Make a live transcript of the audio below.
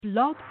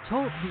Blog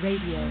Talk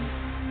Radio.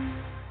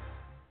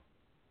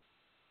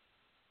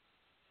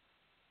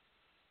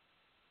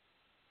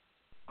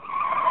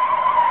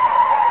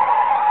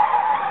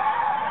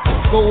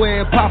 Go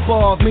ahead, pop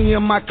off, me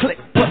and my clique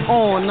put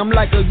on. I'm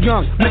like a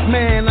young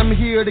McMahon, I'm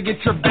here to get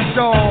your bitch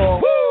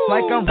off.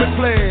 Like I'm Ric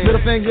Flair,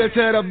 middle finger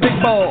to the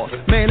big boss.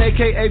 Man,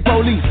 aka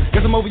police,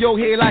 guess I'm over your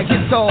head like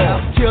it's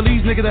all. Kill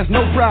these niggas, that's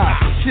no problem.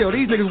 Chill,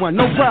 these niggas want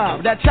no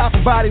problem. That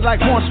chopper body like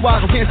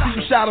Hornswoggle, can't see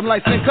you shot him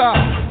like Sin Car.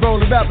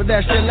 Roll it up, but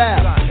that shit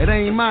loud. It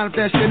ain't mine if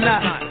that shit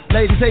not.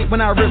 Ladies hate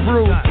when I rip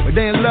rude, but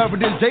they in love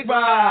with this Jake. It's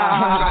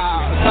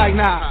like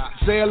nah.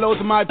 Say hello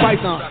to my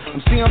python.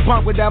 I'm CM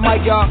Punk with that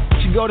mic, y'all.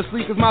 She go to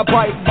sleep cause my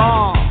pipe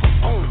bomb.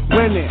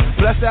 Winning,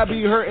 plus I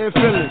be hurting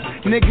feelings.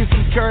 Niggas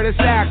is Curtis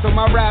Sack, so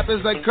my rap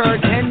is like Kurt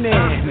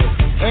Hennig.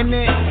 In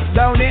it,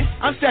 don't it?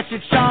 I'm such a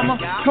charmer.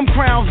 Come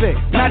Crown Vic.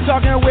 Not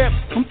talking whip,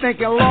 I'm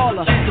thinking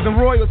Lawler. Cause I'm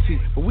royalty.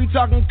 But we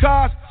talking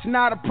cars, it's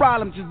not a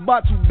problem. Just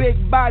bought two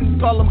big bodies,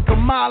 call them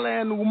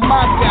Kamala and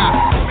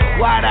Umaga.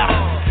 Wide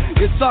out.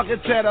 You're talking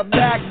to the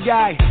bad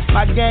guy.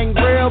 My gang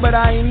real, but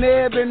I ain't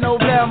never been no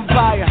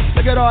vampire.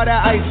 Look at all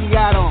that ice he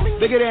got on.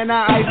 Bigger than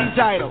that icy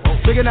title.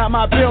 Picking up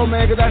my pill,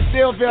 man, cause I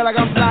still feel like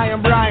I'm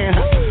flying Brian.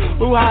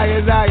 Who high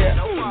is higher?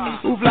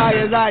 Who fly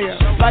is higher?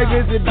 Life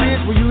is a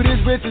bitch, for you this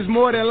bitch is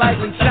more than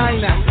likely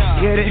China.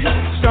 Get it?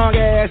 Strong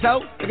ass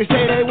ho. They can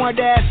say they want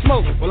that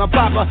smoke. Well, I'm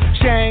Papa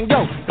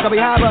Shango. Cause I be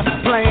higher,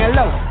 playing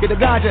low. Get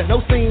the ganja, no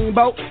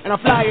steamboat. And I'm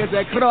fly as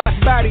a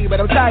crossbody, but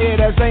I'm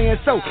tired of saying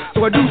so.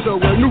 So I do so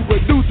with new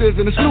producers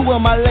and a slew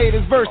of my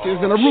latest verses.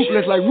 And I'm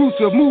ruthless like roots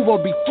of move or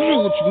be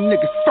through with you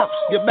niggas first.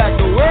 Get back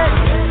to work.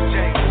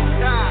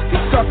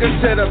 You're talking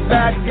to the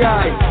bad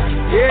guy.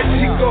 Yeah,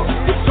 Chico,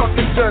 you're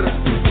talking to the...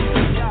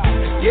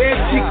 Yeah,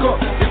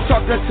 Chico, you're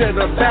talking to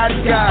the bad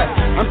guy.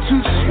 I'm too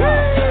sweet.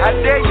 I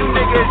dare you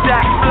niggas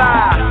act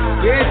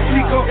fly. Yeah,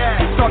 Chico,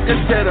 you're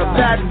talking to the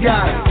bad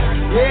guy.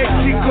 Yeah,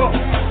 Chico.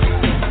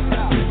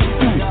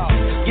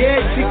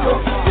 Yeah, Chico,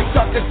 you're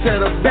talking to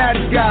the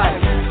bad guy.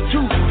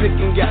 Toothpick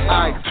in your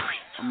eye.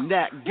 I'm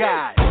that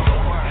guy.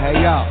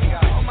 Hey, y'all.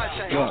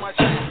 Look,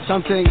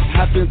 something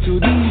happened to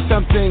these,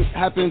 something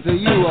happened to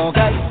you,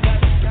 okay?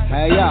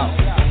 Hey, y'all.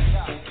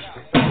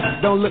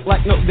 Don't look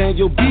like no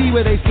Daniel B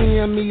where they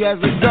seeing me as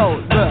a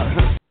goat. Look.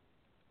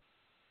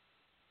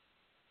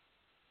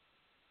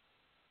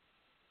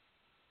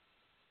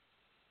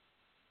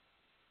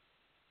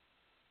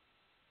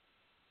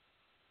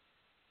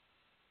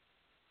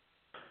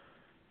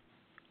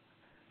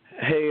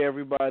 Hey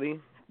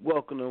everybody,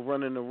 welcome to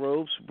Running the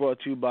Ropes, brought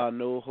to you by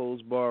No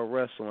Holds Bar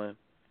Wrestling.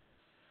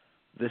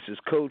 This is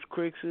Coach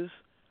Crixus.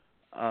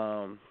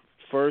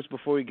 First,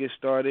 before we get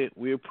started,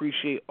 we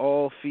appreciate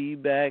all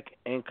feedback,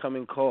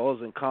 incoming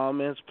calls, and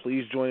comments.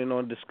 Please join in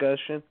on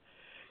discussion.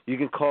 You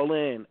can call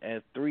in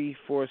at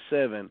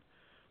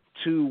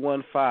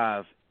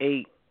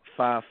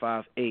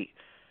 347-215-8558.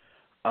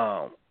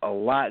 A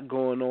lot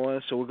going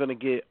on, so we're going to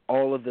get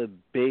all of the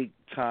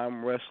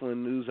big-time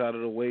wrestling news out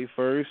of the way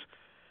first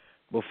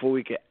before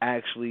we can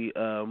actually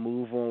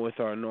move on with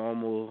our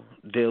normal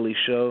daily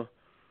show.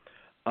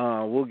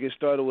 We'll get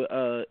started with,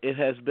 it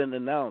has been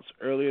announced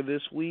late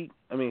last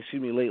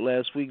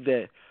week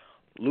that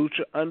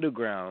Lucha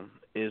Underground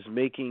is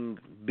making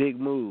big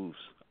moves.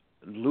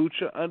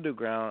 Lucha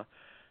Underground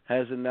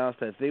has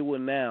announced that they will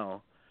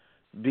now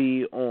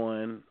be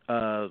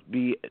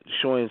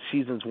showing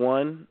seasons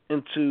 1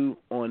 and 2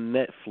 on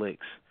Netflix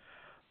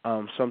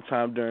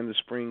sometime during the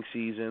spring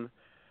season.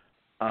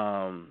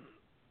 So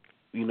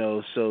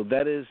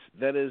that is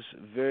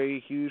very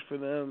huge for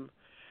them.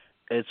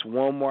 It's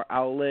one more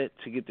outlet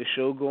to get the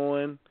show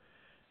going.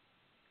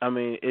 I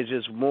mean, it's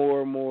just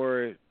more and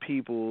more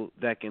people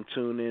that can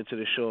tune into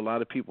the show. A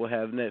lot of people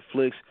have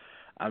Netflix.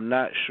 I'm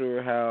not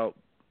sure how.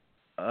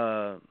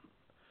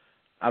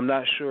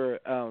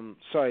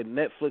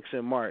 Netflix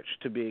in March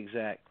to be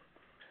exact.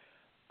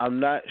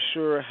 I'm not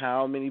sure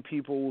how many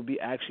people will be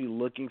actually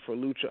looking for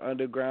Lucha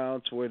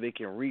Underground to where they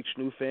can reach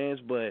new fans,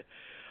 but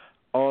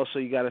also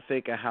you got to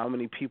think of how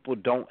many people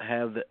don't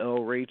have the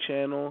El Rey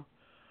channel,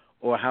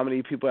 or how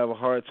many people have a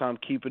hard time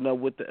keeping up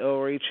with the El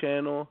Rey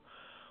channel,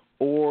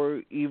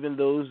 or even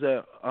those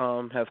that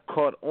have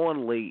caught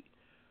on late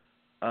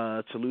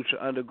to Lucha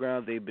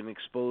Underground. They've been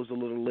exposed a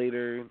little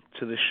later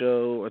to the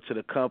show or to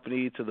the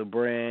company, to the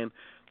brand,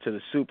 to the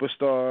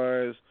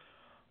superstars,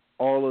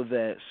 all of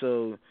that.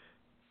 So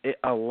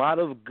a lot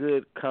of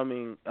good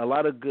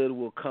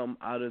will come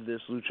out of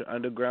this Lucha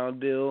Underground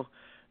deal.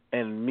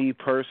 And me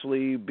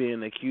personally,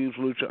 being a huge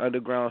Lucha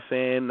Underground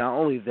fan, not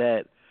only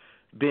that,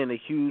 being a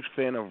huge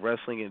fan of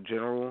wrestling in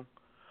general,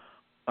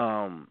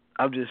 I'm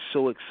just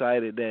so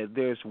excited that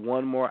there's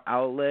one more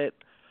outlet,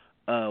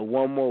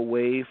 one more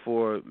way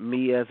for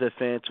me as a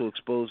fan to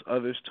expose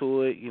others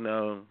to it,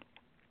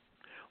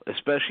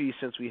 especially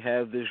since we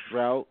have this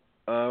drought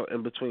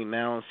in between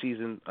now and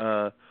season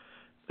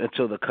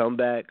until the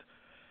comeback.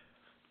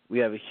 We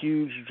have a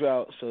huge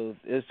drought, so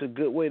it's a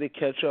good way to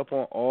catch up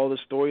on all the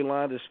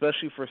storylines,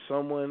 especially for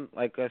someone,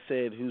 like I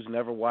said, who's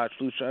never watched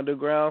Lucha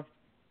Underground.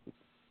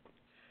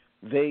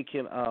 They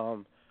can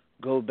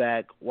go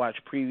back, watch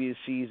previous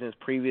seasons,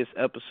 previous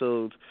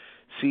episodes,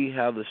 see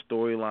how the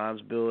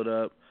storylines build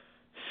up,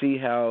 see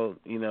how,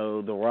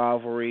 the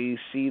rivalry,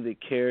 see the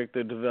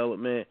character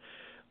development,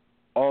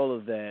 all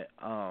of that.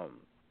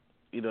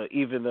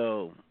 Even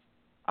though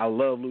I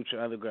love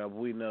Lucha Underground,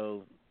 we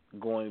know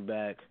going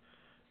back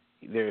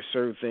there are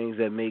certain things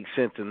that make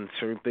sense and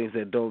certain things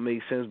that don't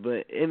make sense,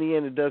 but in the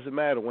end it doesn't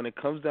matter. When it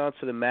comes down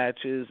to the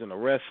matches and the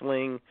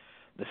wrestling,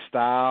 the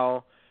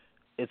style,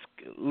 it's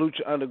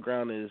Lucha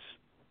Underground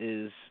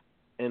is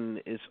in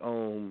its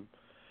own,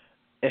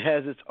 it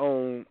has its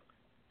own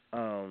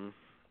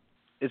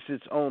it's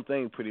its own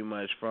thing pretty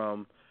much,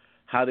 from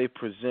how they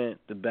present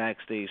the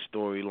backstage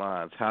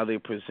storylines, how they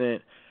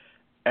present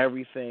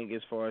everything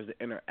as far as the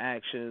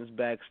interactions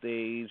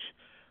backstage,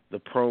 the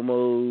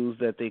promos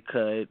that they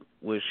cut,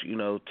 which,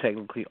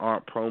 technically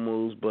aren't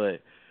promos,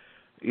 but,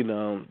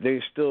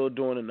 they're still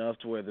doing enough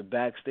to where the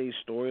backstage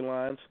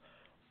storylines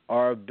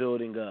are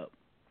building up.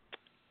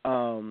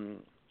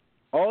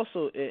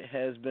 Also, it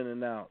has been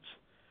announced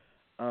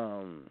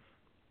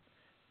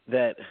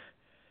that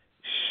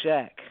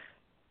Shaq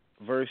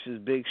versus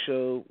Big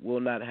Show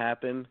will not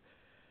happen.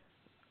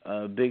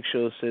 Big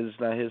Show says it's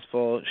not his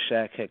fault.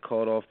 Shaq had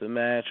called off the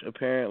match,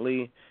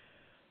 apparently.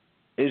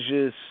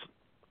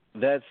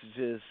 That's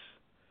just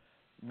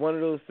one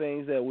of those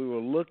things that we were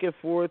looking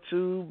forward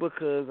to,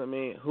 because,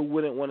 who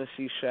wouldn't want to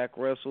see Shaq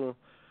wrestle?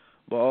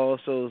 But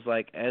also, it's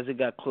like, as it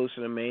got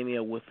closer to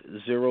Mania with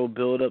zero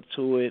build-up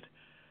to it,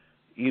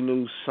 you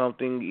knew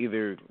something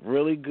either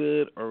really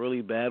good or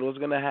really bad was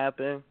going to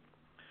happen.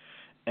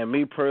 And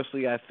me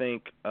personally, I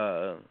think,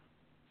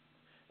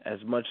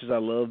 as much as I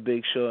love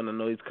Big Show, and I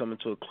know he's coming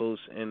to a close,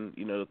 and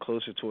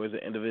closer towards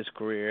the end of his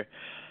career,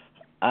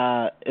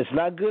 it's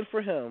not good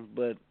for him.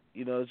 But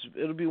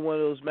it'll be one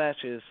of those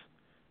matches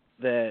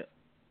that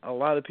a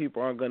lot of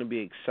people aren't going to be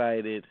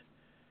excited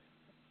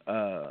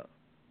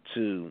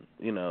to.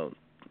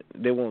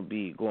 They won't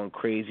be going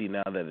crazy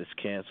now that it's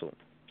canceled.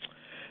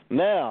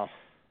 Now,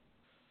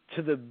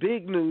 to the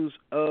big news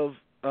of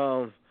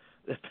the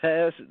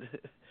past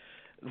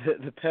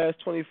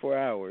 24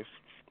 hours.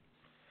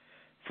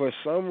 For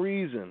some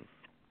reason,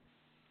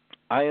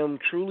 I am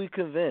truly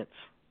convinced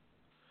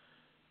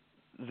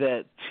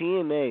that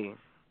TNA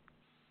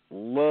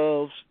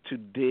loves to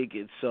dig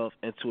itself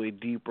into a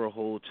deeper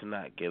hole to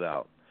not get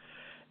out.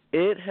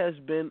 It has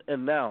been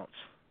announced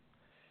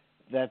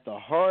that the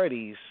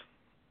Hardys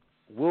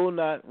will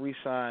not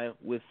re-sign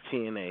with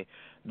TNA.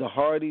 The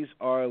Hardys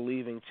are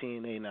leaving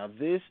TNA. Now,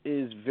 this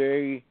is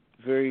very,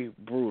 very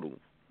brutal.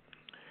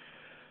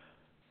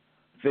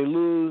 They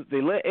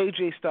let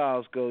AJ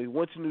Styles go. He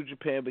went to New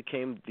Japan,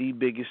 became the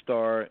biggest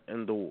star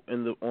in the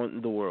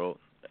world.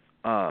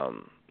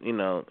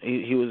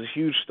 He was a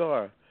huge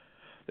star.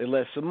 They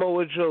let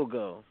Samoa Joe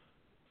go.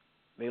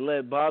 They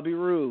let Bobby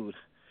Roode.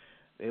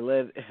 They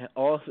let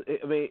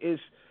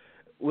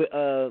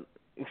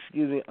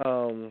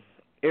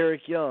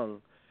Eric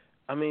Young.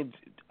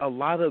 A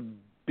lot of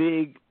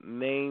big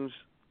names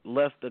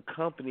left the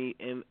company,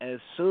 and as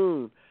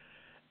soon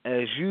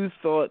as you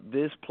thought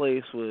this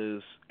place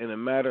was, in a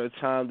matter of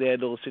time, they had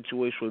those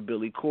situations with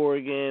Billy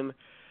Corgan,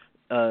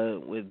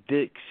 with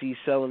Dixie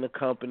selling the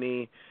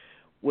company,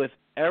 with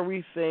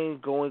everything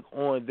going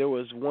on. There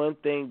was one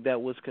thing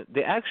that was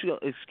they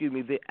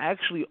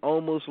actually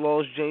almost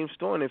lost James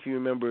Storm. If you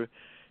remember,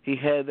 he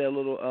had that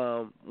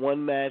little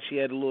one match. He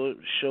had a little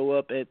show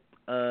up at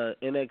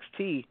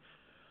NXT.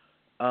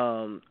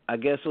 I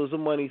guess it was a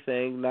money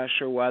thing. Not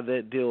sure why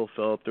that deal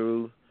fell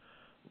through,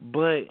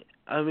 but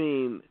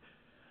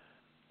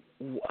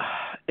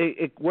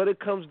what it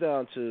comes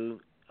down to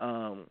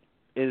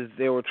is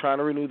they were trying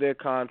to renew their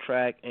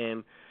contract,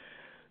 and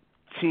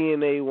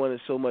TNA wanted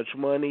so much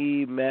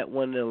money. Matt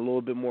wanted a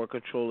little bit more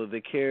control of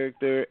the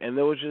character, and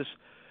there was just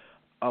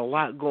a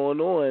lot going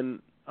on.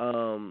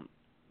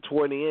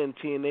 Toward the end,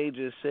 TNA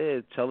just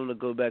said, tell them to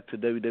go back to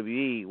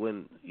WWE,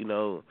 when,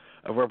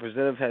 a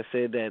representative has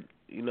said that,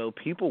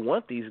 people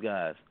want these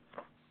guys.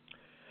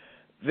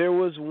 There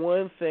was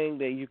one thing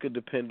that you could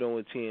depend on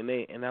with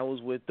TNA, and that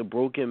was with the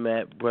Broken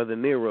Matt Brother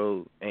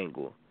Nero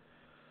angle.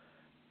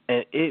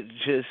 And it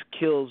just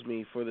kills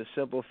me for the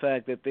simple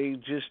fact that they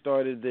just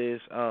started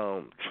this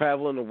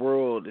traveling the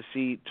world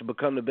to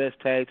become the best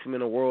tag team in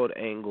the world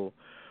angle,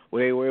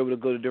 where they were able to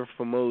go to different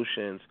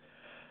promotions.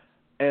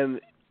 And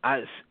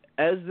as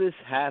this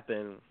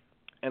happened,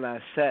 and I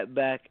sat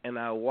back and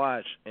I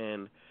watched,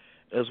 and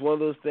it was one of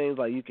those things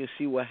like you can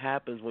see what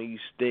happens when you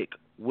stick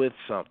with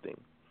something.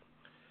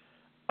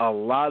 A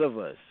lot of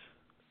us,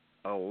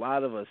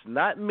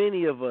 not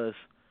many of us,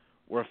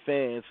 were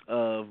fans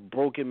of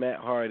Broken Matt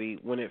Hardy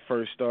when it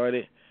first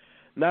started.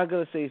 Not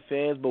going to say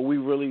fans, but we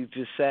really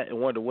just sat and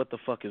wondered what the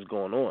fuck is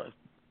going on.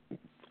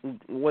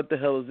 What the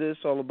hell is this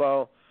all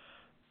about?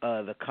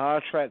 The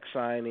contract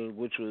signing,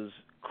 which was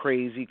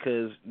crazy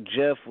because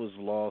Jeff was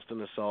lost in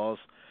the sauce.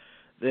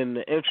 Then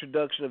the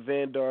introduction of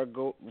Vanguard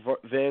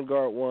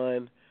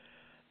 1.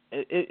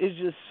 It's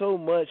just so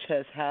much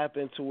has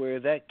happened to where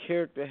that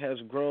character has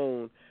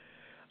grown.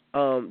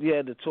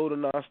 The total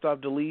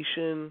nonstop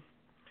deletion.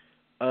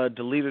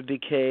 Deleter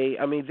Decay.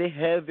 I mean, they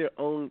have their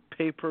own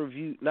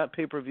pay-per-view, not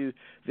pay-per-view,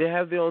 they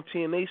have their own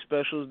TNA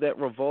specials that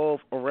revolve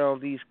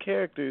around these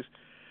characters,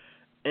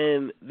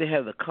 and they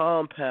have the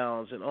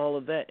compounds and all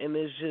of that, and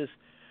it's just,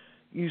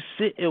 you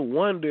sit and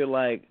wonder,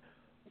 like,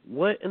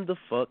 what in the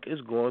fuck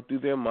is going through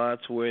their mind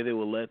to where they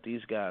will let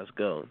these guys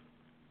go?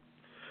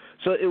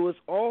 So it was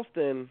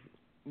often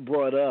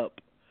brought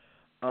up.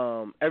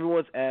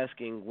 Everyone's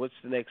asking, what's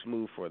the next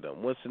move for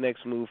them? What's the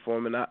next move for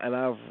them? And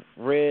I've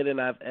read and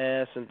I've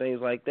asked and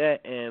things like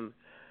that. And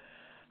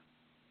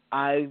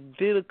I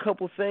did a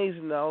couple things,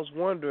 and I was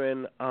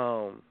wondering,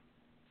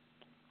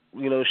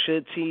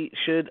 should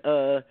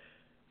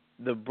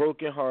the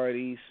Broken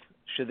Hardys,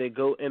 should they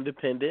go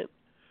independent?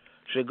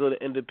 Should they go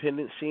to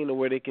independent scene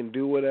where they can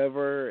do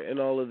whatever and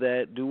all of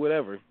that, do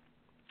whatever?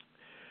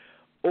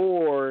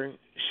 Or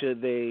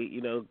should they,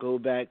 go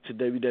back to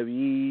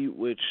WWE,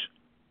 which,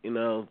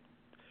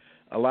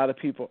 a lot of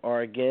people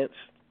are against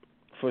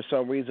for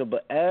some reason.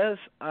 But as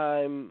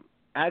I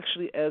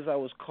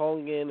was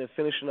calling in and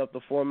finishing up the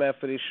format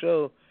for this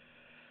show,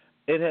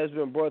 it has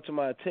been brought to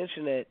my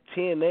attention that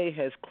TNA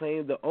has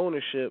claimed the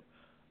ownership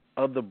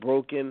of the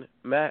Broken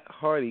Matt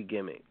Hardy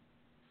gimmick.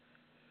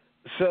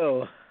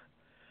 So,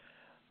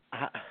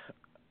 all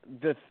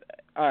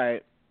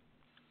right.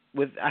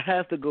 I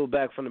have to go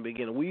back from the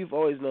beginning. We've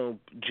always known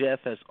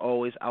Jeff has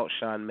always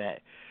outshined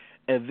Matt.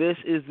 And this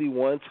is the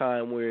one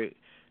time where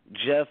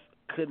Jeff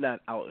could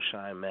not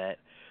outshine Matt.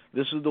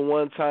 This was the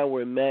one time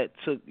where Matt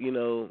took,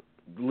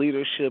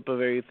 leadership of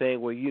everything,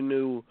 where you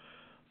knew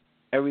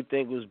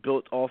everything was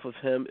built off of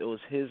him. It was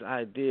his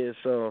idea.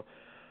 So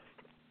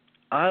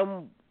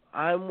I'm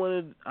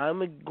going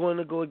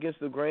to go against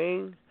the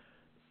grain.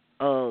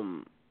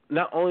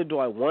 Not only do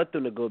I want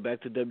them to go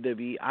back to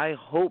WWE, I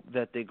hope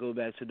that they go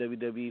back to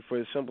WWE for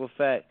the simple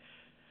fact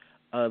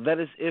that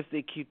is if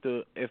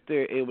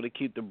they're able to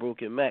keep the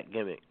Broken Matt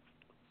gimmick.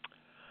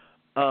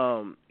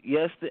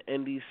 Yes, the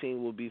indie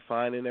scene will be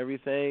fine and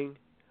everything,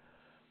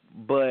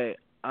 but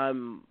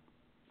I'm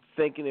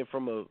looking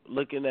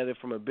at it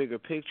from a bigger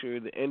picture.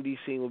 The indie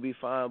scene will be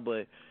fine,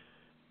 but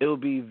it will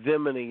be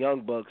them and the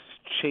Young Bucks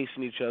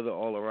chasing each other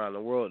all around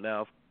the world.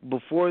 Now,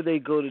 before they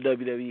go to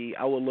WWE,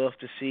 I would love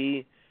to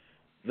see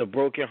the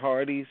Broken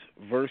Hardys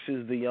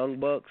versus the Young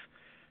Bucks.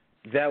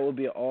 That would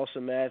be an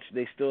awesome match.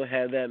 They still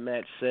have that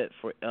match set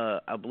for,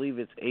 I believe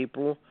it's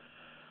April.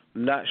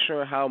 Not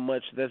sure how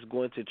much that's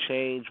going to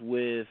change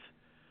with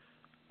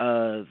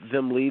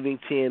them leaving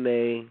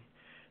TNA.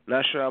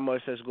 Not sure how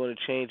much that's going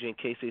to change in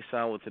case they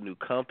sign with a new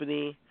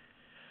company.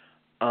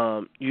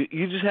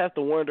 You just have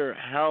to wonder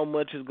how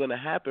much is going to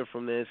happen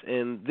from this,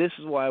 and this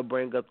is why I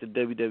bring up the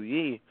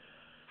WWE.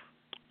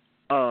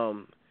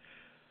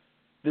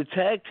 The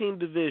tag team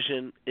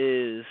division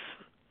is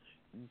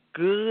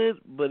good,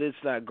 but it's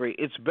not great.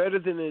 It's better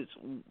than it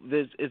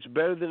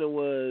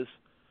was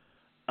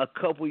a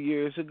couple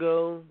years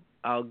ago.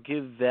 I'll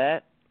give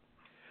that.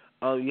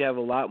 You have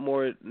a lot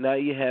more now.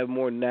 You have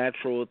more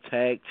natural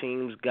tag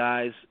teams,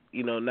 guys.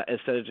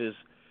 Instead of just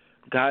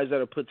guys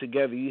that are put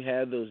together, you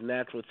have those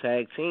natural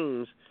tag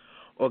teams,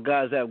 or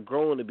guys that have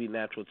grown to be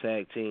natural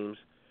tag teams.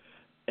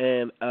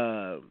 And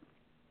the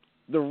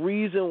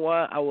reason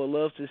why I would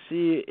love to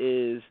see it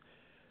is,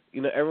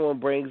 everyone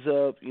brings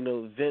up,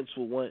 Vince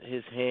will want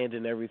his hand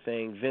in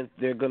everything. Vince,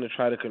 they're going to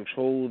try to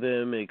control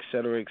them, et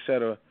cetera, et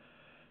cetera.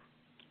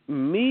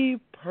 Me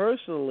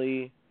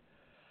personally,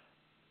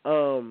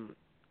 the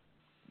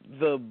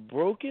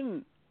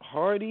Broken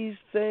Hardys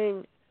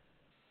thing,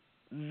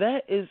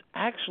 that is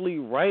actually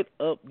right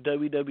up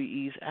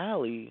WWE's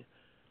alley.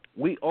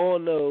 We all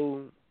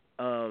know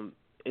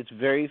it's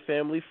very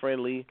family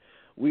friendly.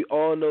 We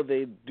all know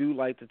they do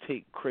like to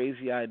take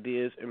crazy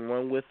ideas and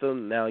run with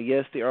them. Now,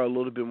 yes, they are a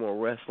little bit more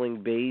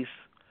wrestling-based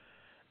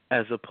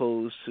as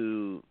opposed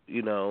to,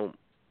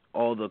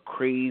 all the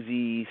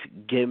crazy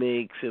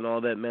gimmicks and all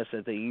that mess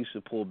that they used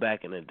to pull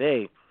back in the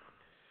day.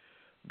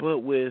 But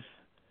with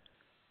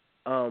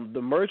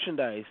the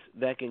merchandise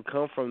that can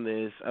come from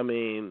this, I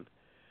mean,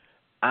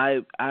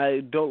 I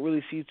don't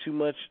really see too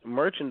much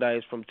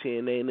merchandise from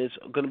TNA, and it's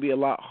going to be a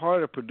lot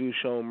harder to produce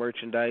your own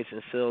merchandise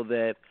and sell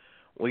that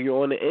when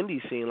you're on the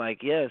indie scene.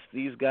 Like, yes,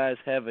 these guys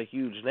have a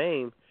huge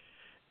name,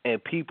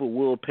 and people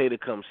will pay to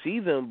come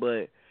see them,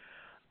 but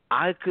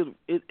as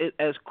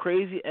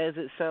crazy as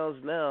it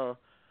sounds now,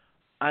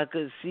 I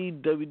could see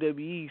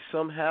WWE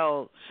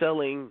somehow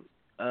selling,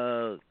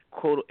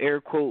 quote,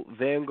 air quote,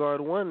 Vanguard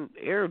 1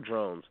 air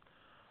drones.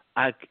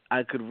 I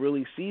could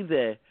really see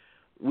that.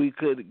 We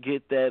could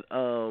get that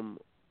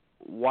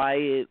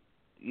Wyatt,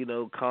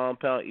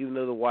 compound, even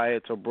though the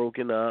Wyatts are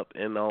broken up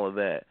and all of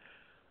that.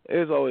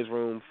 There's always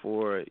room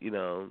for,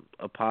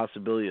 a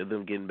possibility of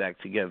them getting back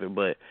together.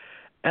 But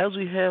as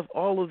we have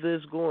all of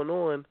this going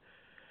on,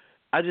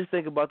 I just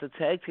think about the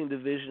tag team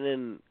division,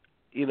 and,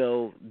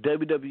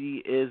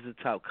 WWE is the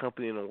top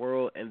company in the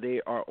world, and they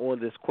are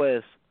on this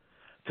quest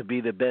to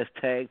be the best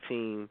tag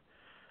team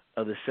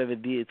of the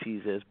seven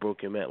deities, as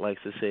Broken Matt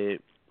likes to say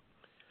it.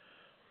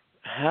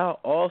 How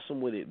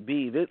awesome would it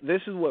be?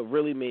 This is what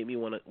really made me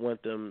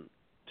want them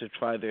to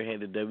try their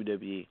hand at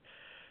WWE.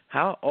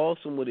 How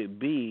awesome would it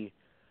be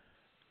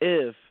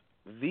if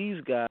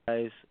these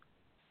guys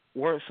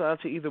weren't signed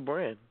to either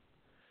brand?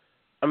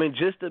 I mean,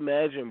 just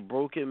imagine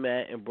Broken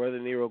Matt and Brother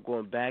Nero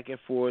going back and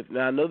forth.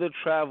 Now, I know the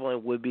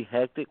traveling would be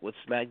hectic with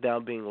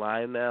SmackDown being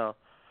live now.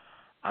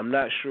 I'm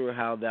not sure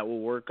how that will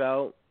work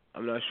out.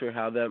 I'm not sure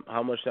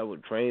how much that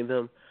would drain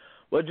them.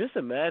 But just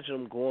imagine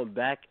them going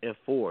back and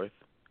forth,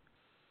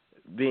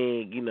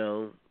 being,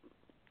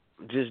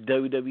 just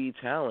WWE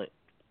talent.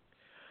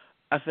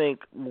 I think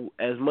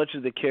as much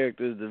as the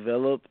characters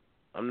develop,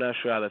 I'm not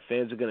sure how the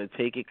fans are going to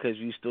take it, because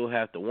you still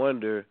have to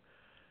wonder,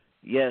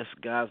 yes,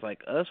 guys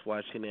like us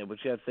watching it, but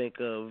you have to think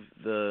of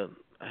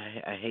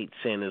I hate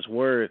saying this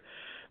word,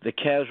 the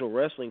casual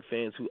wrestling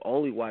fans who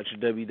only watch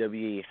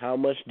WWE. How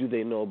much do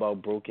they know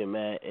about Broken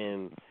Matt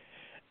and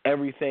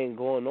everything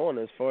going on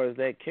as far as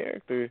that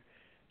character?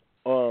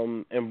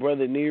 And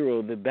Brother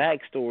Nero, the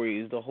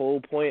backstory is the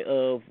whole point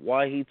of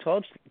why he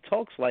talks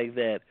like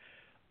that.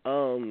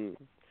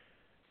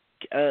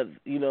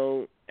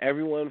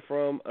 Everyone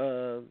from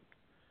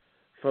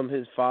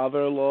his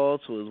father-in-law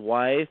to his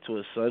wife to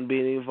his son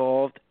being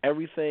involved,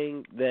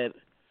 everything that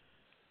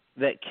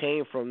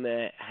came from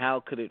that, how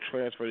could it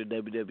transfer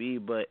to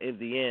WWE? But in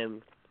the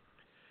end,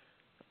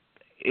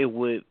 it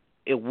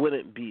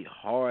wouldn't be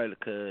hard,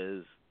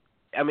 because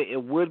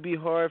it would be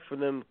hard for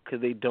them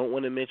because they don't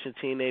want to mention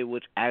TNA,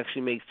 which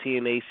actually makes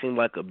TNA seem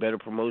like a better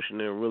promotion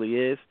than it really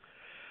is.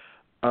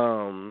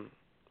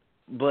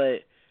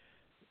 But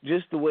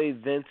just the way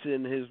Vince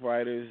and his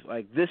writers,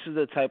 this is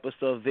the type of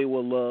stuff they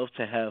would love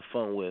to have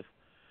fun with.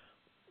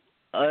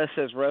 Us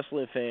as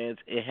wrestling fans,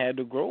 it had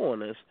to grow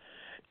on us.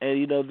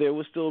 And, there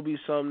will still be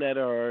some that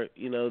are,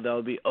 that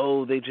would be,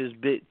 they just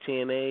bit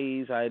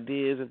TNA's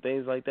ideas and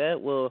things like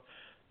that. Well,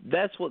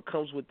 that's what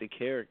comes with the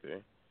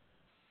character.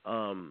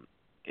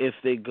 If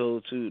they go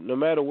to, no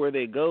matter where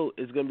they go,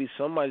 it's going to be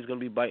somebody's going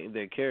to be biting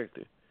their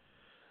character.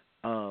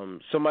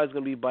 Somebody's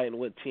going to be biting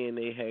what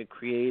TNA had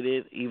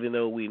created, even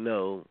though we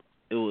know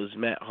it was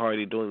Matt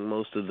Hardy doing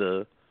most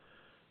of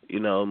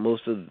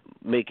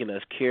making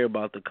us care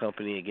about the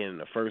company again in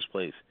the first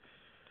place.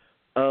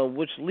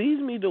 Which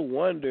leads me to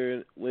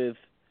wonder, with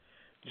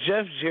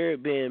Jeff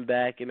Jarrett being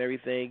back and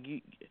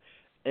everything,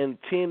 and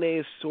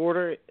TNA is sort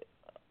of,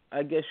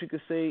 I guess you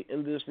could say,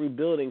 in this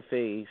rebuilding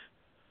phase.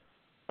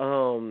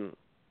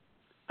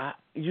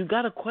 You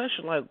got a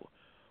question,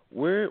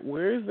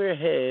 where is their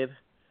head?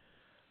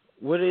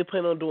 What do they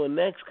plan on doing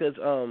next? Because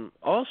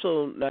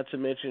also, not to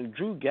mention,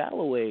 Drew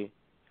Galloway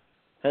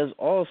has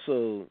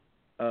also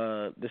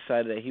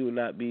decided that he would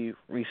not be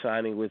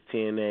re-signing with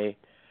TNA.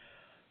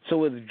 So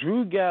with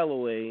Drew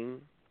Galloway,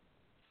 in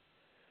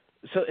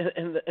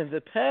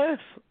the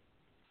past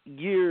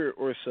year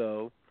or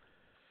so,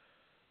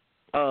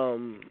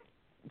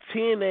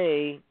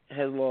 TNA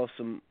has lost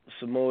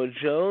Samoa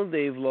Joe.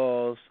 They've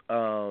lost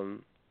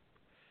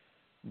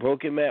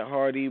Broken Matt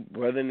Hardy,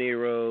 Brother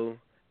Nero,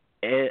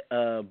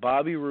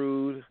 Bobby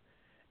Roode,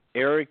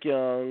 Eric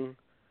Young.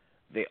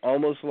 They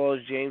almost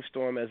lost James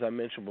Storm, as I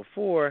mentioned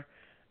before.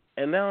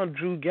 And now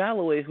Drew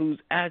Galloway, who's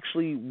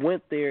actually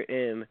went there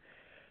and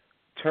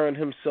turned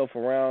himself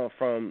around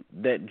from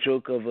that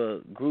joke of a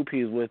group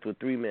he was with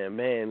 3-Man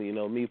Man.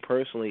 Me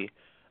personally,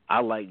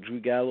 I like Drew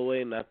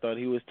Galloway, and I thought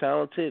he was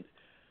talented.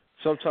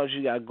 Sometimes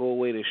you got to go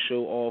away to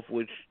show off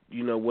what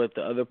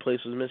the other place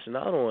was missing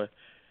out on.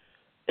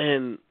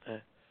 And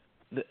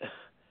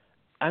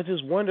I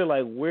just wonder,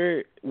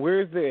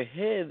 where's their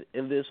head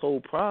in this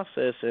whole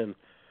process, and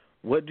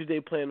what do they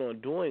plan on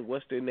doing?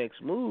 What's their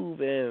next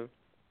move? And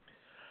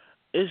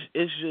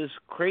it's just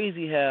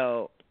crazy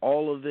how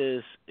all of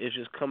this is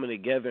just coming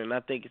together, and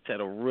I think it's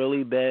at a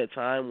really bad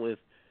time with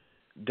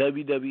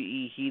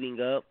WWE heating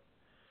up.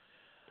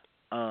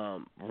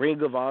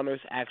 Ring of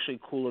Honor's actually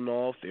cooling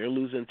off. They're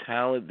losing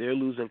talent. They're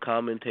losing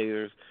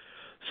commentators.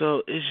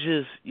 So it's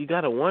just, you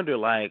got to wonder,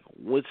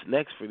 what's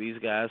next for these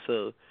guys.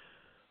 So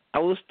I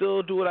will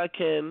still do what I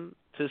can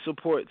to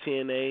support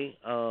TNA.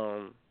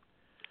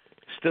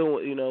 Still,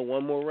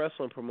 one more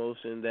wrestling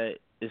promotion that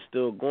is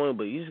still going,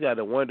 but you just got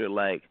to wonder,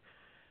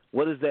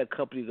 what is that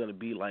company going to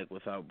be like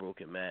without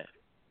Broken Matt?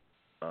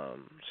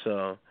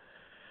 So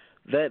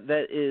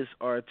that is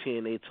our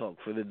TNA talk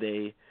for the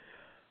day.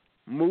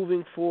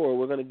 Moving forward,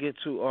 we're going to get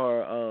to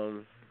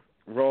our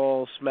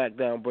Raw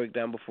SmackDown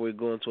breakdown before we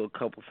go into a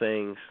couple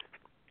things.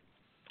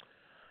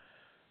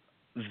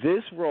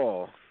 This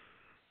Raw, all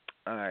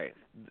right,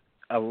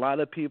 a lot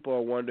of people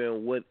are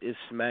wondering, what is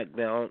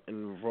SmackDown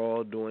and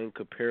Raw doing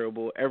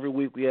comparable? Every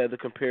week we had the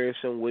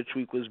comparison, which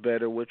week was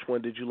better, which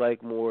one did you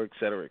like more, et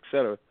cetera, et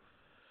cetera.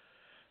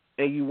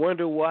 And you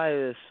wonder why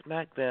the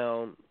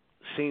SmackDown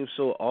seems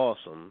so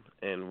awesome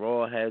and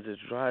Raw has its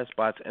dry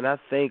spots. And I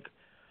think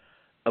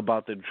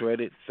about the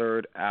dreaded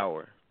third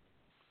hour.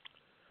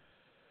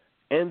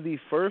 In the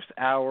first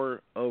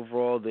hour of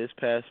Raw this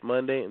past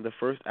Monday, in the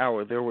first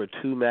hour, there were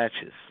 2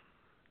 matches.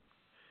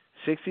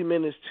 60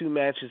 minutes, 2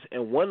 matches,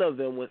 and one of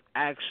them was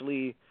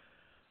actually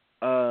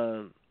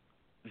the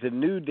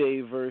New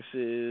Day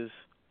versus,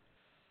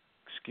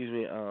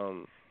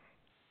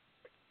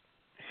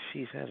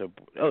 she's had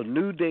a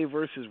New Day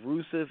versus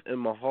Rusev and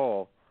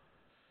Mahal.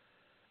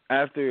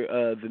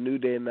 After the New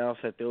Day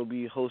announced that they'll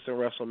be hosting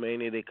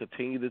WrestleMania, they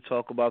continue to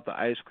talk about the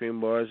ice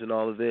cream bars and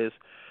all of this.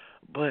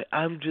 But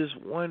I'm just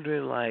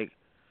wondering, like,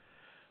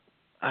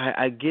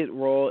 I get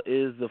Raw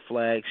is the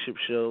flagship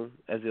show,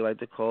 as they like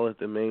to call it,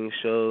 the main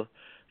show.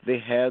 They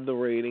have the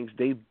ratings.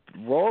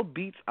 Raw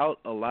beats out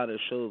a lot of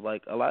shows.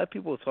 Like, a lot of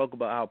people talk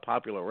about how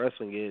popular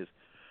wrestling is.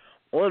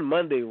 On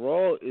Monday,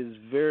 Raw is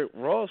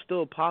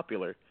still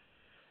popular.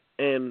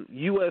 And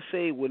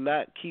USA would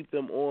not keep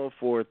them on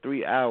for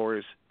 3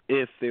 hours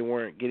if they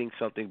weren't getting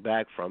something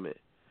back from it.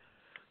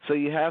 So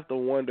you have to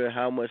wonder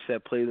how much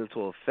that plays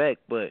into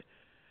effect, but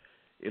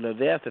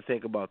they have to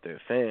think about their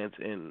fans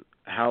and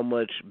how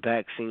much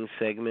back-scene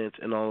segments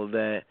and all of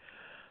that.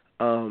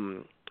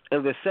 And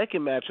the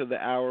second match of the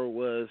hour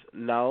was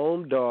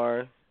Naomi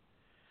Dar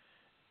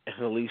and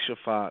Alicia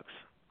Fox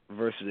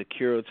versus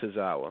Akira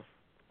Tozawa.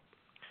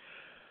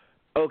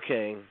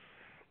 Okay,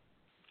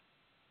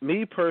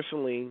 me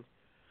personally,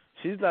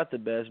 she's not the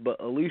best, but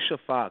Alicia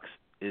Fox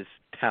is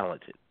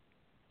talented.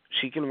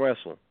 She can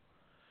wrestle.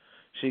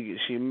 She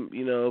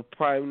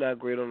probably not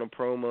great on the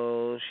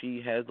promo.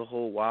 She has the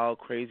whole wild,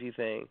 crazy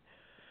thing.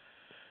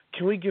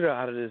 Can we get her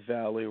out of this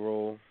valet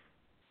role?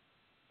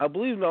 I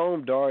believe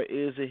Naomi Dar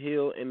is a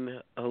heel,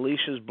 and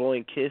Alicia's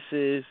blowing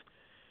kisses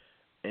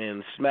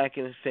and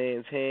smacking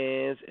fans'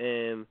 hands,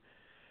 and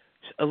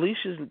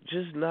Alicia's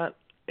just not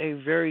a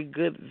very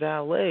good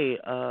valet.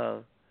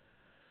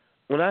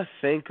 When I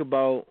think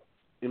about,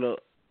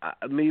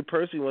 me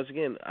personally, once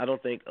again, I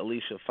don't think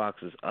Alicia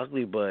Fox is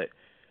ugly, but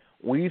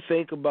when you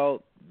think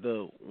about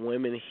the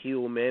women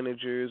heel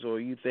managers, or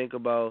you think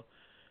about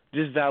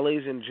just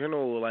valets in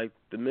general, like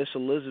the Miss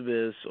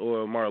Elizabeths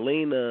or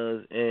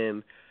Marlena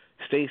and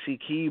Stacy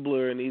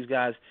Keibler and these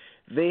guys,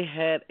 they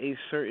had a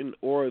certain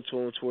aura to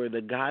them to where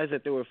the guys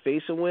that they were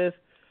facing with,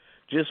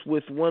 just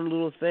with one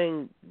little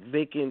thing,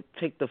 they can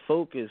take the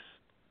focus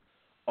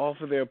off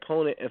of their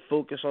opponent and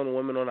focus on the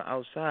women on the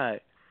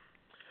outside.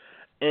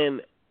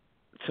 And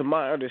to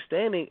my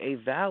understanding, a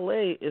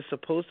valet is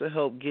supposed to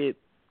help get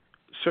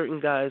certain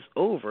guys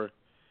over.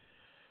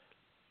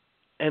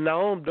 And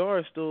Naomi Dar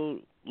is still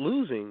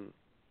losing.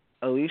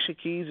 Alicia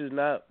Keys is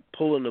not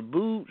pulling the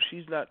boot.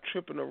 She's not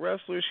tripping the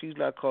wrestler. She's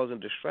not causing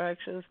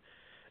distractions.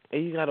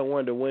 And you got to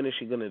wonder, when is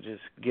she going to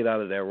just get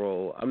out of that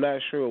role? I'm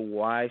not sure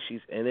why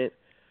she's in it.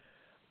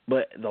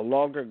 But the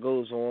longer it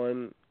goes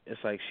on,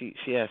 it's like she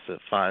has to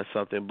find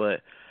something.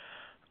 But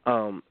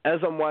as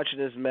I'm watching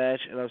this match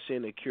and I'm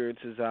seeing Akira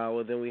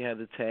Tozawa, then we had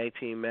the tag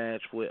team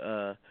match with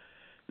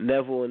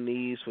Neville and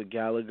Neves with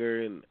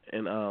Gallagher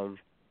and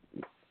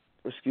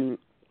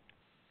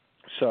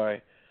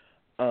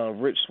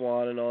Rich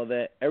Swann and all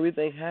that.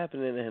 Everything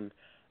happening, and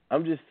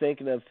I'm just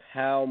thinking of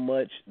how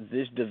much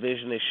this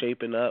division is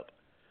shaping up.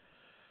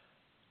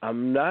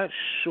 I'm not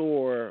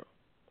sure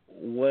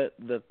what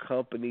the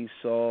company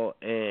saw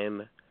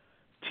in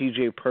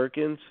T.J.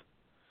 Perkins,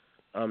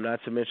 not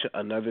to mention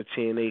another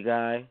TNA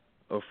guy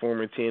or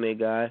former TNA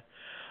guy.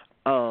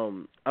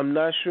 I'm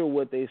not sure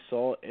what they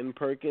saw in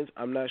Perkins.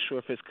 I'm not sure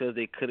if it's because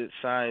they couldn't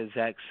sign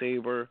Zack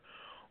Sabre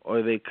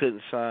or they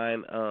couldn't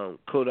sign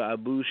Kota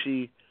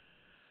Ibushi.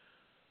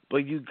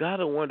 But you got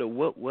to wonder,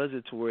 what was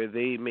it to where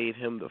they made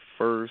him the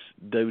first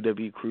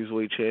WWE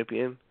Cruiserweight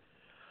champion?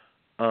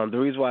 The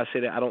reason why I say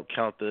that, I don't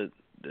count the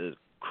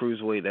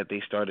Cruiserweight that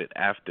they started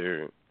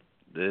after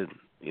the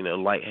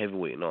light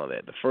heavyweight and all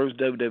that. The first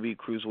WWE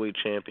Cruiserweight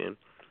champion.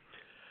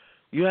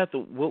 You have to,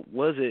 what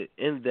was it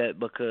in that?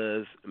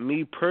 Because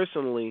me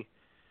personally,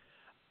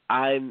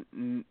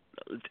 in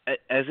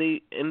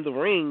the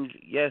ring,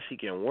 yes, he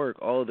can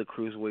work. All of the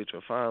Cruiserweights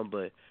are fine,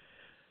 but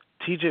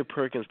T.J.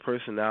 Perkins'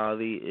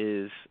 personality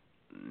is,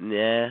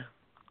 there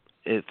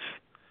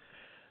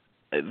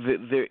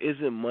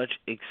isn't much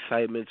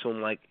excitement to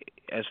him, like,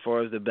 as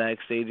far as the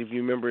backstage. If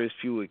you remember his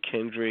feud with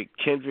Kendrick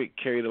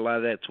carried a lot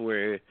of that to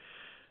where,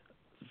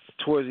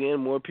 towards the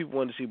end, more people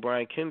wanted to see the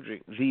Brian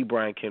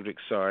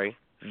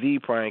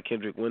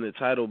Kendrick win the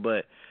title.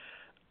 But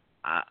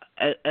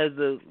as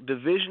the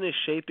division is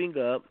shaping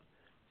up,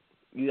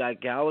 you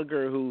got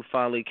Gallagher, who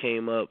finally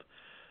came up,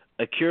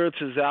 Akira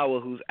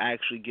Tozawa, who's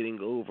actually getting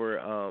over.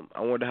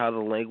 I wonder how the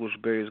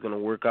language barrier is going to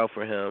work out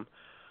for him.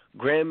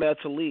 Grand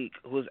Metalik,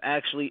 who's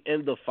actually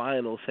in the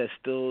finals, has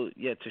still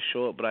yet to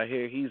show up, but I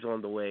hear he's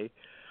on the way.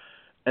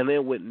 And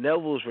then with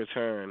Neville's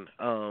return,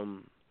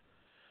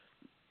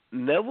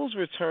 Neville's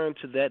return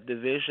to that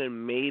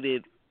division made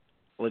it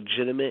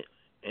legitimate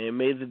and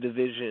made the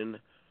division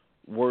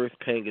worth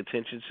paying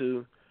attention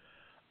to.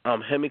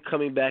 Him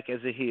coming back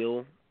as a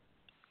heel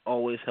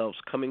always helps.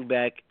 Coming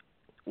back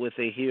with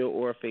a heel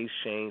or a face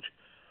change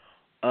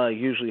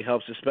usually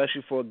helps,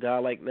 especially for a guy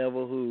like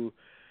Neville who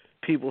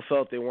people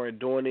felt they weren't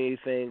doing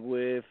anything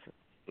with.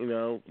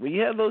 When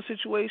you have those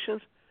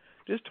situations,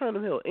 just turn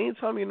them heel.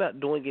 Anytime you're not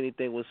doing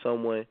anything with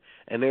someone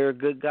and they're a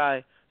good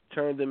guy,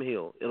 turn them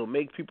heel. It'll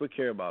make people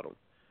care about them.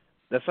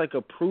 That's like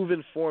a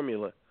proven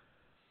formula.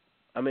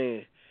 I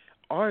mean,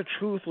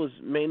 R-Truth was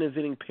main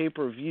eventing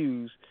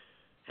pay-per-views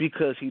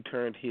because he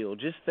turned heel.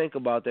 Just think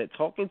about that.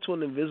 Talking to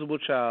an invisible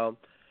child,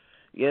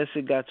 yes,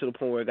 it got to the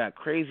point where it got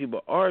crazy,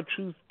 but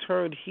R-Truth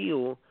turned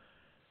heel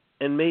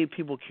and made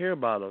people care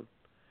about him.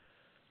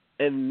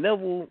 And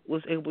Neville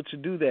was able to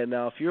do that.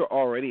 Now, if you're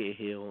already a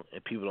heel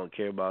and people don't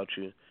care about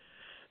you,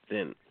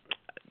 then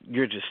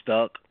you're just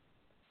stuck.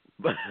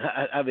 But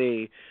I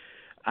mean,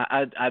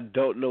 I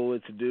don't know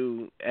what to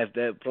do at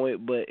that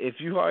point. But if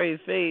you are a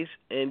face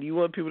and you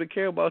want people to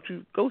care about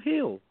you, go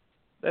heel.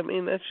 I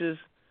mean, that's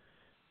just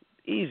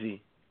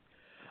easy.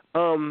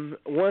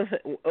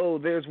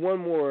 There's one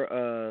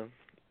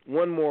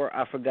more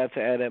I forgot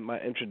to add at my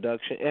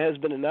introduction. It has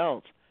been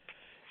announced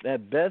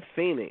that Beth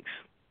Phoenix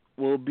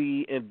will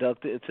be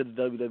inducted into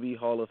the WWE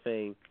Hall of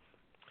Fame.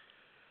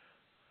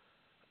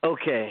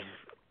 Okay,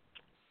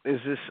 is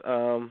this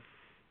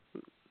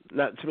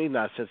not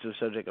a sensitive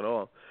subject at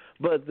all?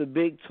 But the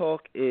big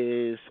talk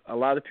is a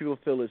lot of people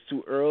feel it's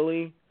too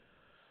early.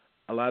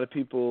 A lot of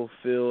people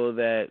feel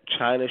that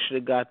China should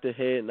have got the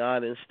head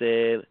nod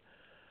instead.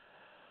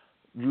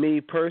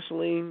 Me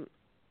personally,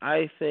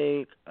 I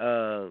think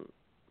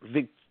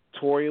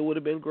Victoria would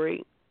have been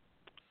great.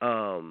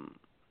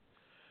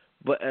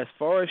 But as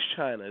far as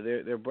China,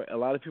 they're a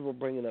lot of people are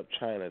bringing up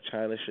China.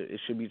 It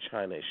should be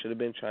China. It should have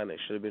been China. It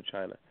should have been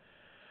China.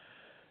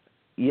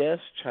 Yes,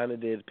 China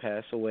did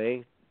pass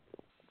away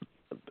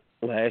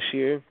last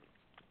year,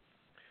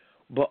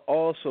 but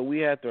also we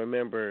have to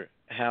remember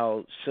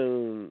how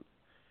soon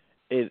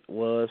it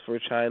was for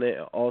China,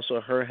 and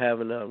also her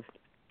having to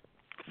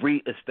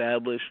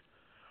reestablish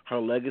her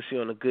legacy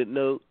on a good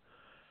note.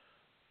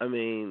 I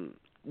mean,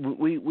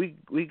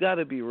 we got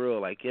to be real.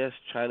 Like, yes,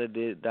 China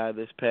did die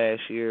this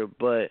past year,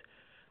 but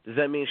does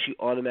that mean she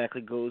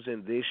automatically goes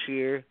in this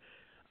year?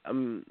 I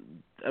mean,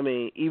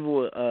 even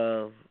with,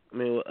 a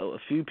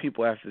few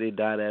people after they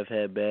died have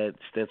had bad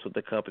stints with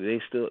the company.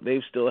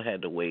 They've still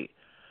had to wait.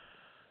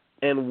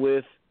 And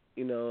with,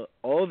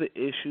 all the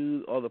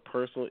issues, all the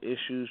personal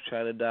issues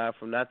China died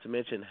from, not to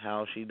mention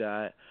how she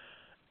died,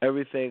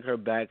 everything, her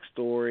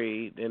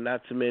backstory, and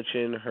not to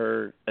mention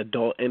her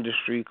adult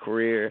industry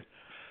career,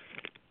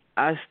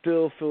 I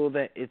still feel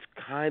that it's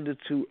kind of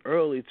too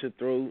early to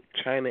throw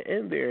China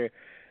in there.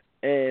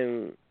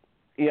 And,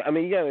 you got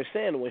to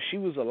understand, when she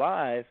was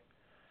alive,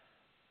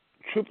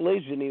 Triple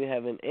H didn't even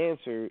have a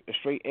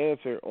straight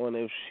answer on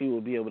if she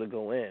would be able to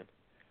go in.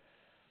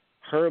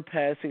 Her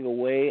passing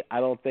away,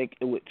 I don't think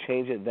it would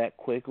change it that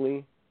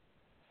quickly.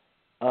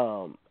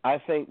 I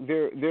think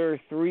there are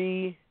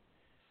 3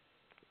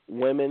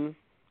 women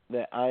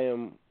that I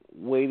am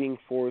waiting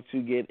for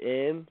to get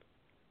in.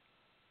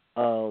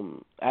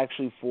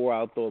 Actually 4,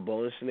 I'll throw a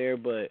bonus in there,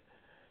 but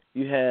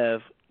you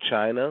have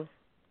China,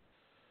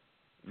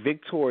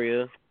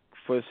 Victoria.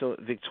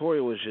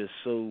 Victoria was just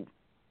so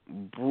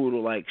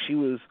brutal. Like,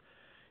 you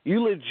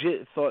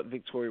legit thought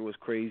Victoria was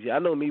crazy. I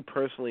know me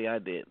personally, I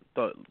did.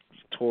 Thought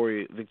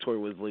Victoria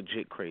was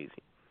legit crazy.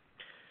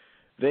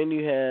 Then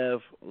you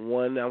have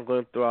one I'm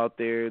going to throw out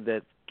there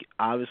that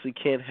obviously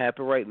can't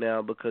happen right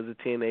now because of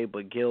TNA,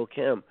 but Gail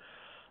Kim.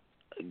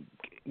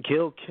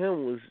 Gail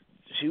Kim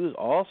she was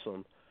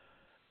awesome.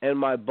 And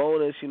my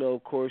bonus,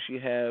 of course, you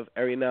have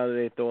every now and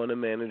then they throw in a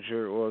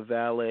manager or a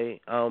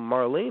valet,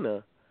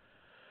 Marlena.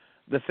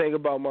 The thing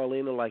about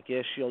Marlena, like,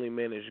 yes, she only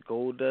managed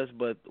Goldust,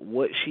 but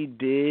what she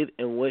did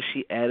and what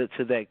she added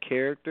to that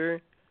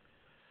character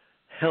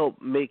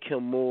helped make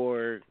him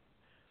more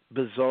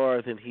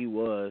bizarre than he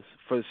was,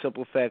 for the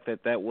simple fact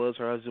that was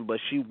her husband, but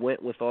she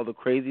went with all the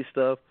crazy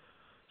stuff,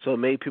 so it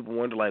made people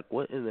wonder, like,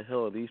 what in the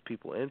hell are these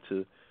people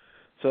into?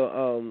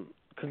 So,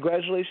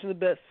 congratulations to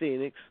Beth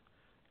Phoenix.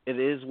 It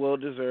is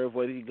well-deserved,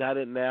 whether you got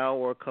it now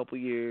or a couple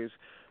years.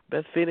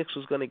 Beth Phoenix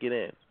was going to get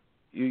in.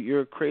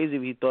 You're crazy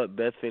if you thought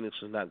Beth Phoenix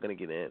was not going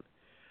to get in.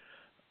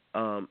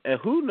 And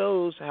who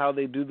knows how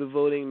they do the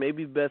voting.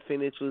 Maybe Beth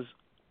Phoenix was,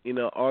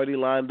 already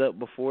lined up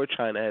before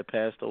China had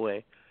passed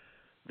away.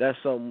 That's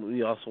something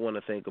we also want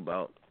to think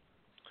about.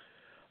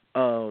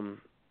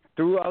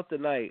 Throughout the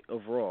night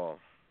of Raw,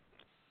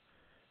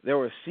 there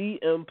were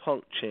CM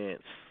Punk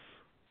chants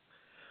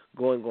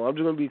going on. I'm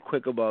just going to be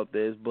quick about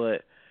this,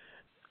 but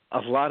a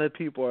lot of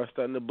people are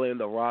starting to blame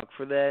The Rock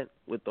for that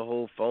with the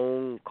whole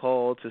phone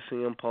call to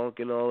CM Punk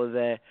and all of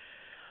that.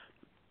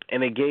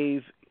 And it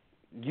gave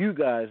you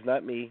guys,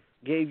 not me,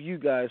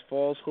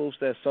 false hopes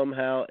that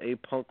somehow a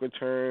Punk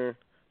return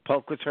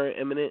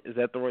imminent. Is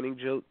that the running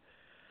joke?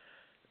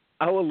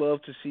 I would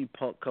love to see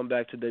Punk come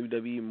back to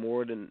WWE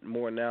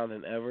more now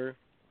than ever.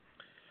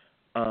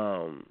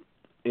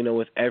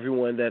 With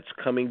everyone that's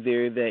coming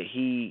there that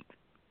he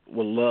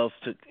would love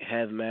to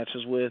have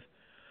matches with.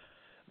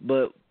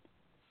 But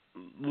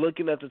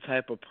looking at the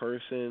type of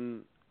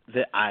person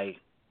that I'm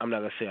not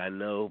going to say I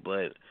know,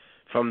 but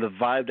from the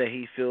vibe that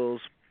he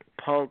feels,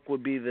 Punk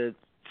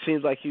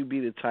seems like he'd be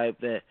the type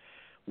that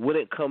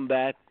wouldn't come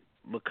back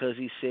because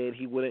he said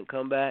he wouldn't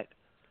come back.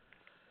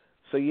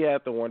 So you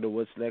have to wonder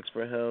what's next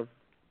for him.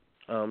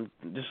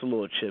 Just a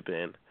little chip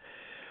in.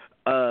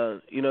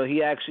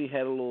 He actually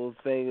had a little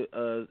thing.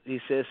 He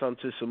said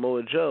something to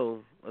Samoa Joe.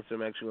 That's what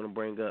I'm actually going to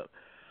bring up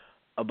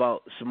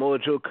about Samoa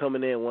Joe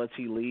coming in once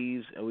he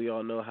leaves, and we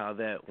all know how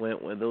that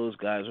went when those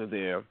guys were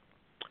there.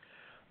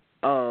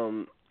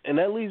 And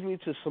that leads me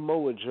to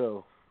Samoa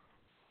Joe.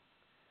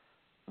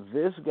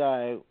 This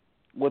guy,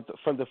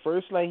 from the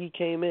first night he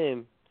came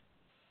in,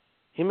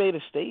 he made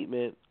a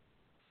statement.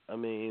 I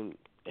mean,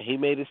 he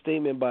made a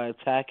statement by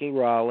attacking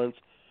Rollins,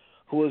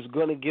 who was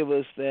going to give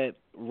us that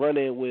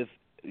run-in with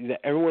that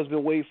everyone's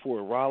been waiting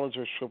for, Rollins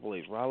versus Triple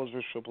H, Rollins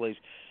versus Triple H.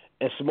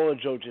 And Samoa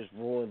Joe just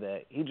ruined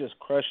that. He just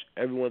crushed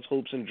everyone's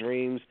hopes and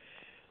dreams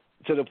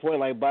to the point,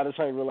 like, by the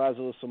time you realized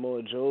it was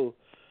Samoa Joe,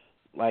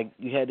 like,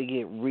 you had to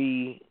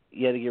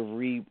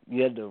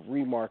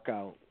remark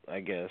out, I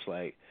guess.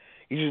 Like,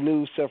 you just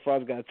knew Seth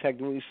Rollins got attacked,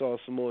 and when you saw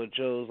Samoa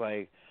Joe's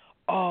like,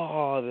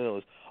 oh, then it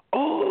was,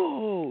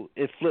 oh,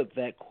 it flipped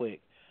that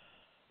quick.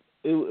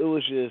 It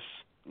was just,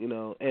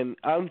 and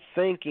I'm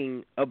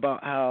thinking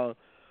about how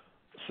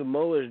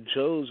Samoa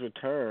Joe's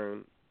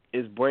return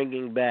is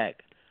bringing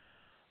back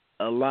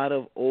a lot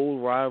of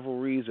old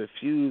rivalries or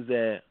feuds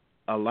that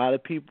a lot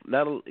of people,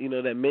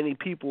 that many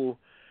people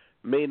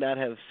may not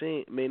have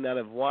seen, may not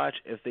have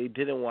watched if they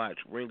didn't watch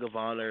Ring of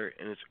Honor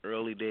in its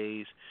early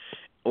days,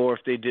 or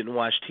if they didn't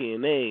watch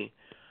TNA.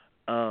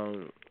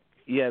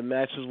 You have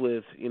matches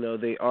with,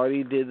 they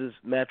already did this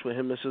match with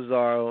him and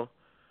Cesaro,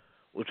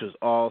 which was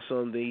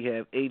awesome. Then you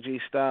have AJ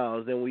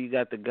Styles. Then when you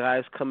got the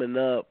guys coming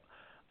up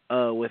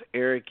with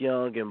Eric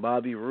Young and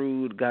Bobby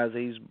Roode, guys that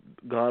he's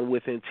gone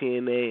with in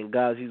TNA and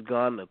guys he's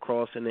gone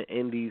across in the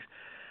Indies.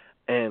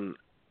 And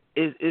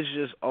it's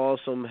just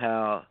awesome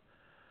how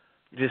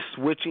just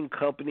switching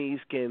companies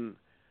can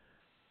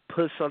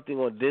put something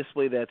on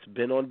display that's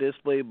been on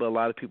display but a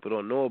lot of people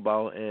don't know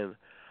about. And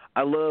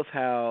I love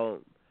how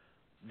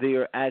they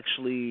are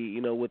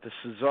actually, with the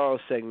Cesaro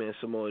segment in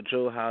Samoa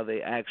Joe, how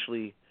they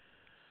actually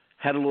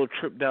had a little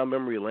trip down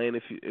memory lane,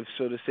 if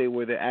so to say,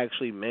 where they're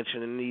actually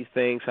mentioning these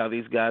things, how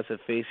these guys have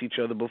faced each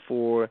other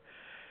before.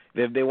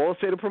 They won't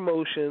say the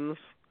promotions,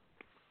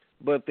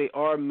 but they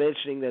are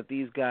mentioning that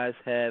these guys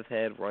have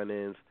had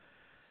run-ins.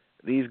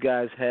 These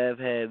guys have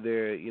had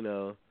their,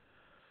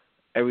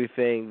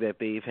 everything that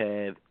they've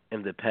had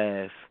in the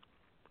past.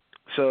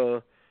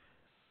 So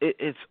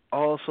it's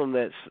awesome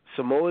that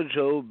Samoa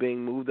Joe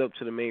being moved up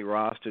to the main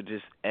roster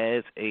just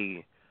adds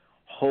a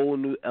whole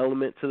new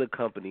element to the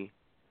company.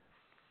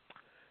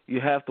 You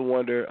have to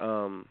wonder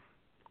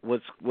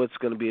what's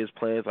going to be his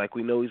plans. Like,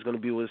 we know he's going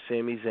to be with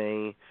Sami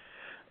Zayn,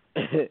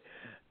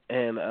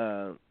 and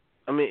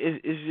I mean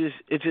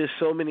it's just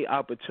so many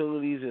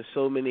opportunities and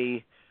so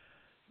many,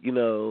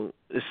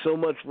 there's so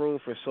much room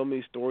for so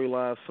many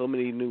storylines, so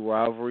many new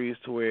rivalries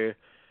to where,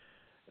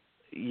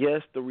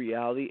 yes, the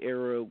reality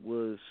era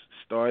was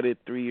started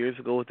 3 years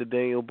ago with the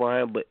Daniel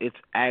Bryan, but it's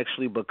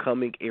actually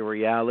becoming a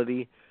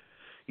reality.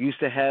 Used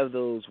to have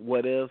those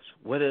what ifs.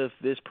 What if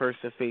this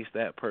person faced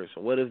that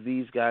person? What if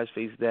these guys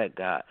faced that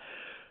guy?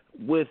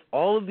 With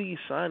all of these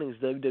signings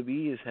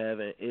WWE is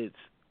having, it's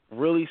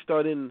really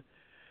starting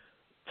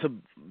to.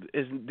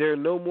 There are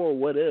no more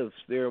what ifs.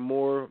 There are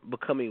more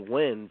becoming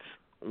whens.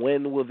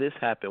 When will this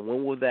happen?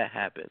 When will that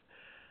happen?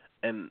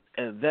 And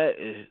that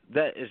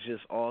is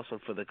just awesome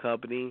for the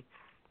company.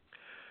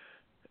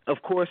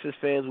 Of course, as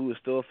fans, we would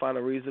still find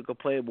a reason to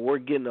complain, but we're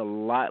getting a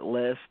lot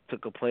less to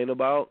complain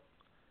about.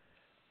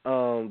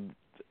 And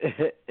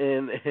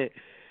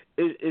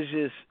it's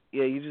just,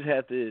 you just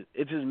have to,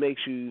 it just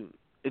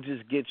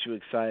gets you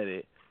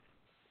excited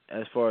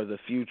as far as the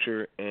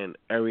future and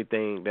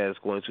everything that's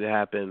going to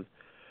happen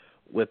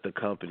with the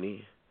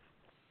company.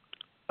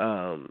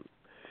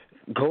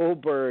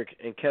 Goldberg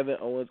and Kevin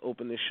Owens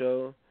opened the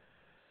show,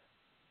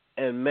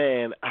 and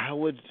man,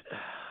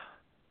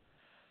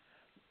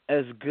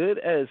 as good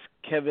as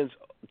Kevin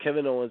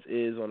Owens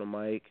is on the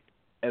mic,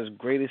 as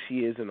great as he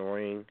is in the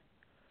ring,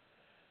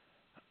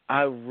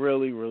 I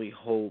really, really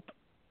hope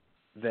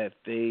that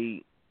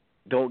they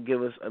don't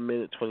give us a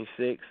minute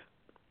 26.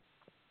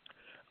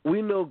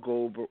 We know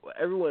Goldberg.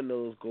 Everyone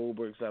knows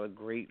Goldberg's not a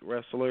great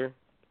wrestler.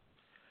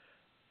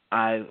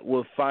 I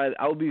would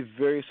be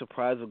very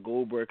surprised if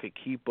Goldberg could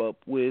keep up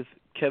with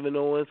Kevin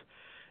Owens,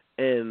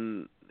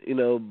 and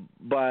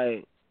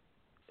by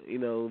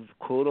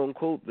quote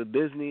unquote the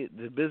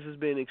business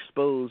being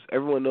exposed,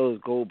 everyone knows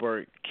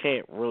Goldberg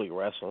can't really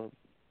wrestle,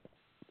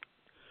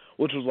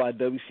 which was why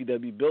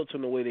WCW built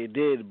him the way they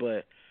did.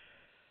 But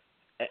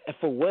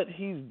for what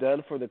he's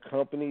done for the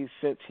company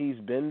since he's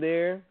been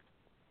there,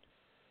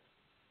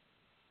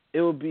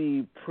 it would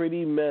be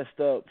pretty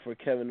messed up for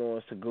Kevin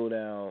Owens to go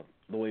down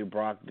the way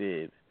Brock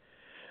did.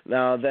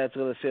 Now, that's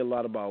going to say a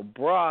lot about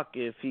Brock.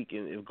 If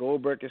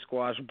Goldberg can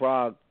squash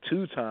Brock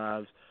 2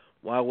 times,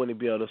 why wouldn't he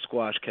be able to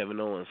squash Kevin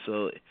Owens?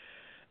 So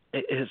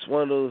it's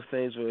one of those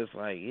things where it's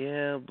like,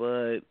 yeah,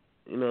 but,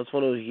 it's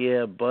one of those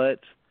yeah, but.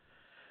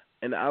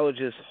 And I would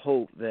just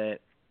hope that,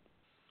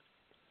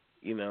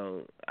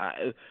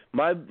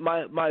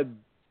 my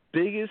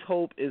biggest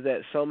hope is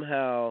that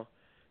somehow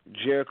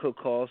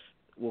Jericho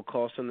will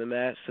cost him the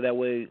match, so that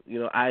way,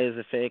 I as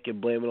a fan can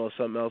blame it on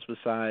something else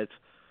besides,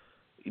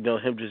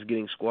 him just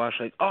getting squashed.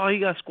 Like, oh, he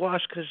got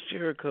squashed because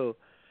Jericho.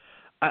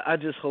 I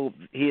just hope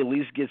he at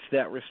least gets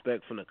that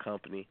respect from the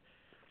company.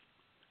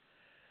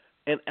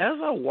 And as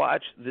I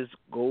watched this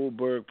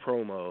Goldberg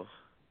promo,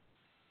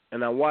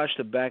 and I watched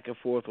the back and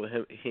forth with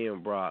he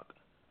and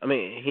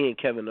he and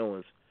Kevin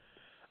Owens,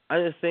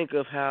 I just think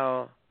of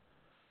how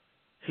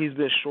he's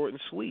been short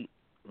and sweet.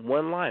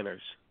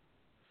 One-liners.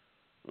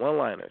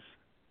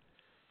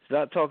 He's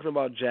not talking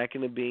about Jack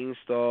and the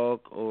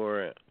Beanstalk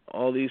or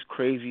all these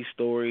crazy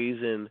stories,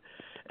 and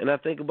I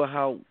think about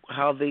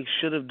how they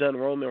should have done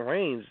Roman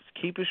Reigns.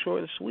 Keep it short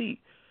and sweet.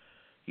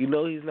 You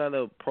know he's not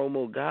a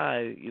promo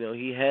guy. You know,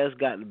 he has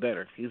gotten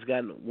better. He's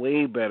gotten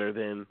way better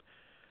than,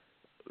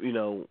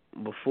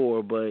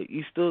 before, but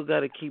you still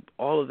got to keep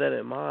all of that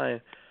in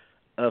mind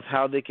of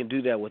how they can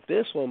do that with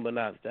this one, but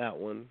not that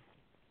one.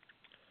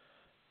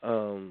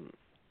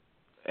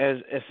 As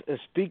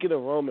speaking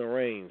of Roman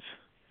Reigns,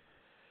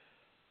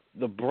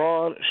 the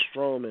Braun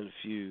Strowman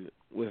feud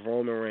with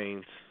Roman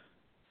Reigns,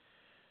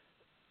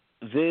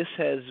 this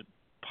has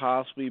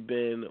possibly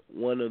been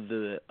one of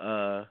the,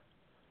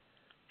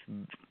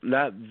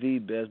 not the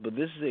best, but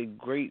this is a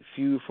great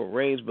feud for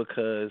Reigns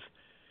because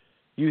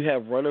you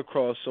have run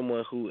across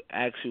someone who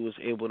actually was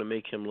able to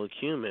make him look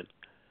human.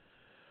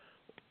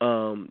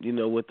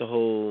 With the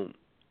whole,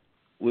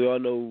 we all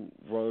know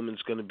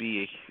Roman's going to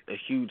be a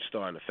huge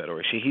star in the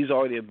Federation. He's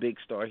already a big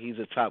star. He's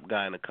a top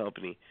guy in the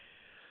company.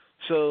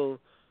 So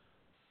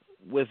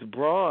with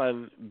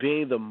Braun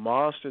being the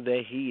monster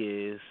that he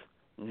is,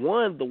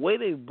 one, the way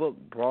they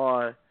booked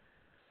Braun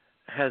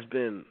has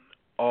been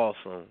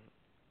awesome.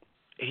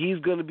 He's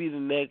going to be the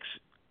next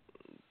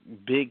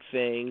big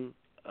thing,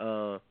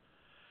 no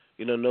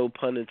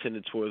pun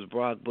intended towards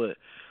Brock, but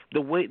the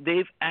way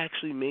they've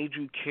actually made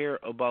you care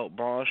about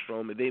Braun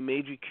Strowman, they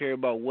made you care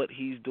about what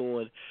he's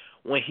doing.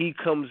 When he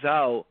comes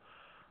out,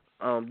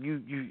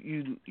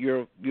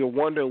 you're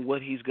wondering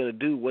what he's going to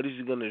do, what is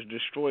he going to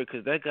destroy,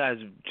 because that guy's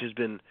just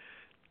been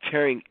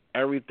tearing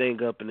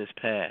everything up in his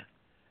path.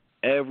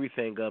 And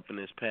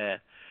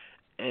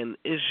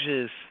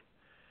it's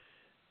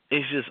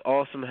just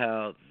awesome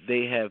how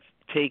they have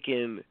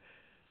taken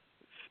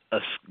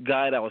a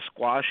guy that was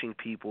squashing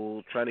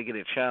people, trying to get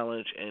a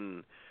challenge,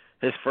 and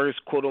his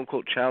first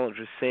quote-unquote challenge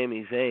was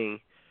Sami Zayn,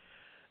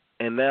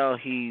 and now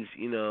he's,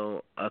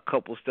 a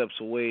couple steps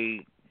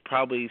away,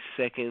 probably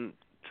second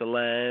to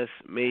last,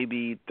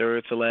 maybe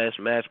third to last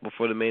match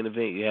before the main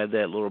event. You had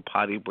that little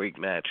potty break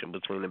match in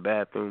between the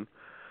bathroom.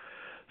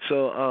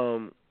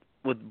 So,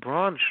 with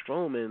Braun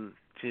Strowman,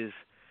 dude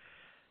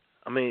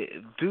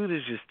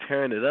is just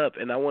tearing it up,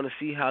 and I want to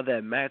see how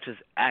that match is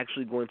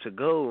actually going to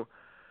go,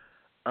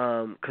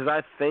 because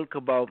I think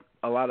about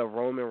a lot of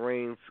Roman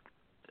Reigns'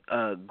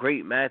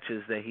 great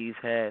matches that he's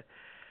had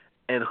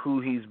and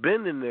who he's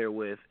been in there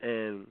with,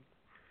 and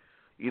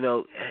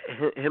him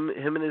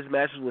and his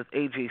matches with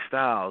AJ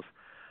Styles,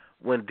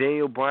 when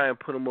Daniel Bryan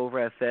put him over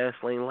at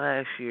Fastlane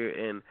last year,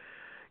 and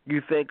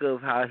you think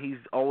of how he's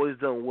always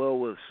done well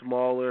with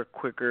smaller,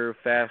 quicker,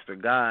 faster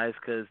guys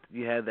because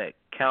you had that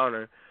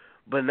counter.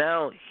 But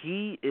now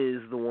he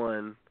is the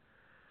one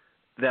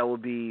that will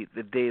be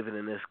the David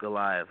and this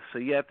Goliath. So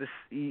you have to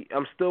see,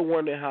 I'm still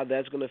wondering how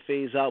that's going to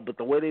phase out, but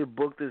the way they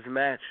booked this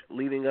match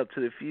leading up to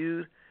the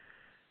feud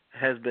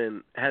has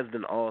been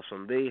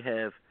awesome. They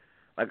have,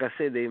 like I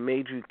said, they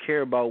made you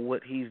care about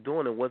what he's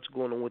doing and what's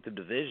going on with the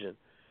division.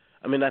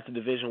 I mean, not the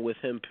division, with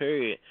him,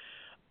 period.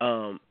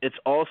 It's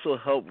also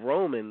helped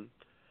Roman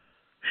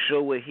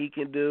show what he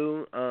can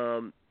do.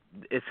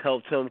 It's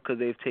helped him because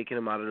they've taken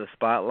him out of the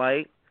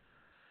spotlight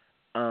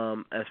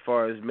as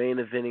far as main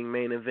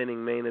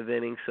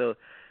eventing. So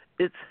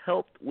it's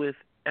helped with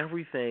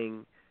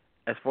everything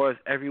as far as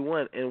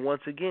everyone. And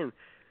once again,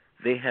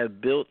 they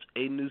have built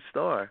a new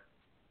star.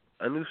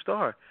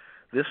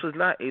 This was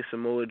not a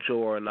Samoa Joe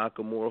or a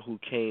Nakamura who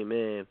came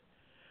in,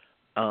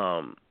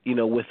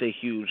 with a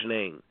huge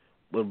name.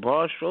 When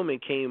Braun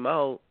Strowman came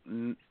out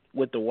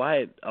with the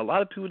Wyatt, a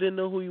lot of people didn't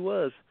know who he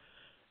was.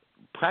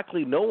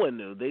 Practically no one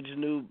knew. They just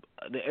knew.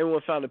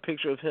 Everyone found a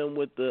picture of him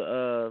with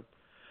the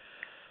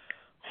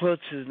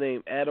what's his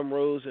name, Adam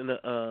Rose, and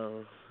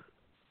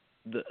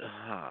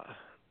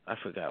I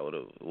forgot what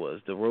it was.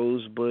 The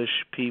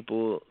Rosebush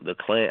people, the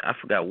clan. I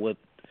forgot what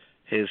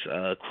his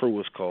crew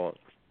was called.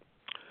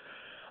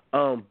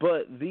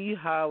 But the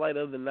highlight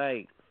of the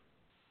night,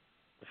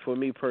 for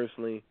me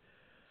personally,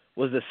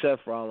 was the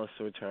Seth Rollins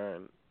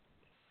return.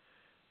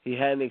 He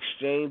had an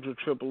exchange with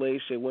Triple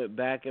H. They went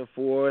back and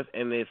forth,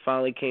 and it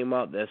finally came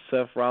out that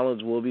Seth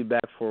Rollins will be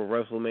back for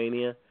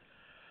Wrestlemania.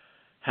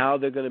 How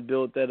they're going to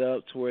build that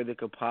up to where they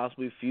could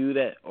possibly feud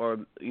at or,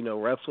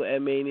 wrestle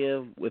at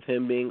Mania with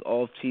him being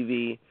off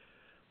TV,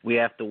 we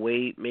have to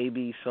wait.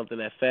 Maybe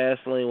something at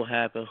Fastlane will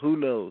happen. Who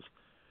knows?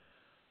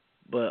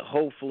 But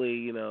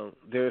hopefully,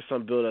 there's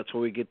some build-up to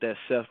where we get that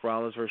Seth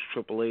Rollins versus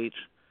Triple H,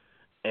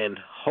 and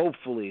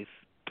hopefully,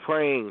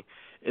 praying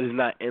it is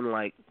not in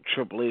like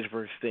Triple H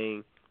versus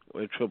Sting,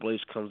 where Triple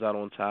H comes out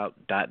on top, ...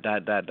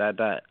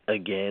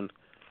 again.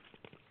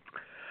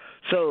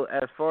 So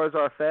as far as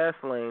our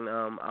Fastlane,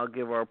 I'll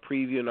give our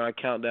preview and our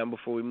countdown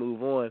before we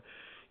move on.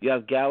 You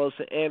have Gallows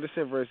and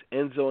Anderson versus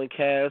Enzo and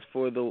Cass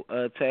for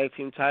the tag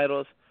team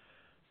titles.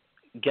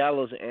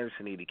 Gallows and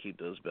Anderson need to keep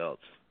those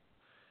belts.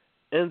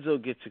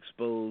 Enzo gets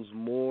exposed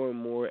more and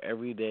more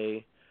every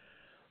day.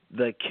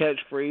 The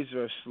catchphrases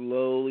are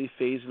slowly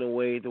phasing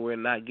away to where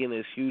not getting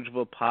as huge of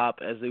a pop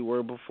as they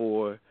were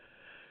before.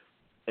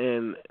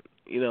 And,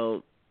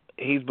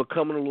 he's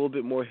becoming a little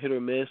bit more hit or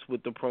miss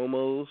with the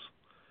promos.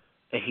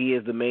 And he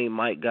is the main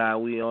mic guy.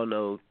 We all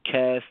know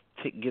Cass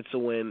gets a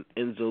win,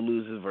 Enzo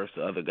loses versus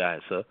the other guy.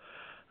 So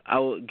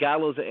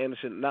Gallows and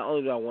Anderson, not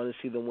only do I want to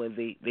see them win,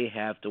 they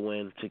have to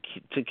win to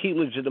keep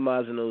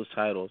legitimizing those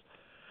titles.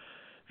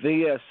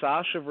 Then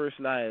Sasha versus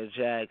Nia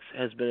Jax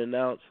has been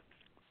announced.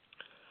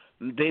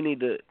 They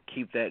need to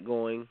keep that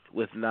going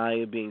with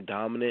Nia being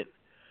dominant.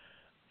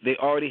 They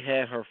already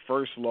had her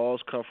first loss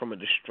come from a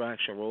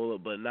distraction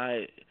roll-up, but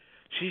Nia,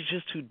 she's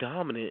just too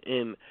dominant,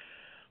 and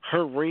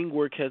her ring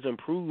work has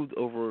improved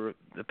over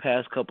the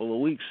past couple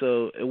of weeks.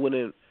 So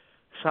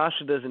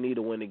Sasha doesn't need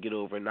a win to get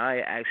over.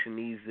 Nia actually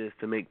needs this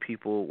to make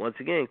people, once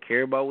again,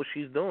 care about what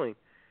she's doing.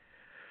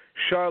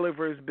 Charlotte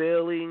versus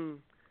Bayley,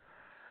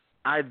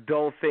 I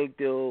don't think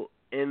they'll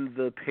end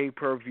the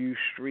pay-per-view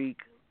streak.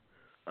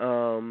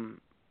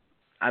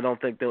 I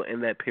don't think they'll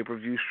end that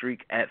pay-per-view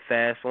streak at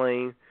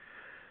Fastlane.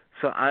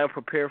 So I am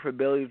prepared for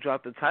Bayley to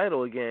drop the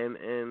title again,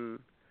 and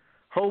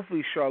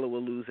hopefully Charlotte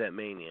will lose at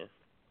Mania.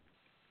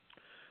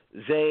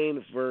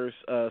 Zayn versus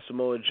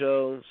Samoa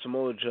Joe.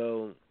 Samoa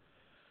Joe,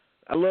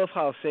 I love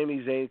how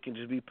Sami Zayn can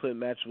just be put in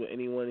matches with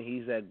anyone.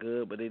 He's that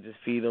good, but they just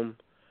feed him.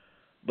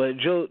 But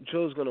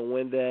Joe's going to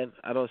win that.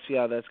 I don't see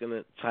how that's going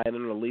to tie in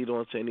or lead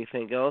on to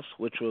anything else,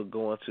 which we'll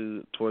go on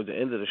to towards the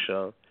end of the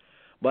show.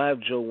 But I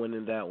have Joe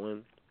winning that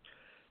one.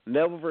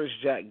 Neville versus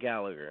Jack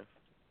Gallagher.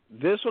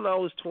 This one I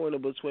was torn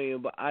in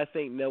between, but I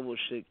think Neville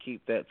should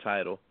keep that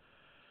title.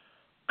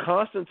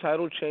 Constant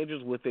title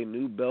changes with a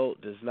new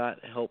belt does not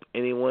help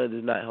anyone,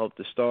 does not help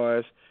the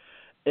stars.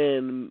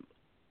 And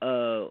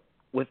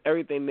with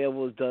everything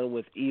Neville has done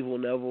with Evil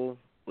Neville,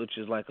 which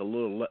is like a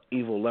little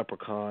evil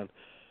leprechaun,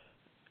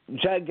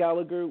 Jack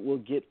Gallagher will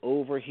get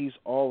over. He's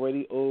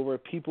already over.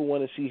 People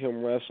want to see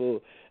him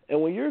wrestle.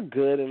 And when you're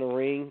good in the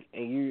ring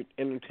and you're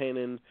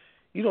entertaining,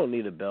 you don't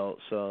need a belt.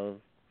 So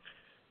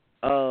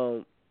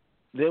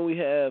then we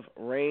have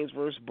Reigns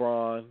versus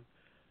Braun.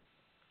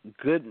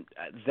 Good.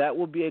 That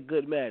will be a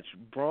good match.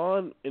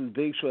 Braun and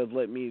Big Show have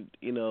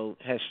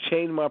has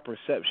changed my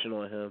perception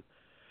on him.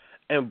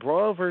 And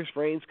Braun versus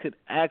Reigns could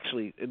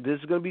actually, this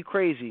is going to be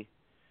crazy,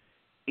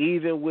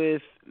 even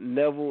with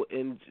Neville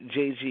and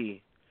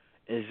JG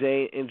and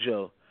Zayn and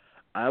Joe.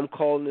 I'm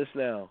calling this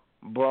now.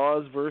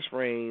 Braun versus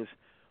Reigns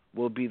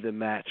will be the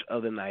match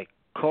of the night.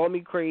 Call me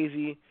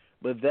crazy,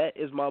 but that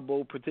is my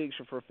bold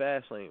prediction for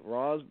Fastlane.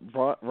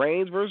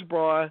 Reigns versus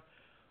Braun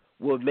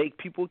will make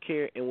people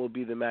care and will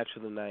be the match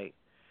of the night.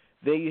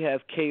 Then you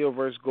have KO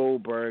versus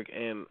Goldberg,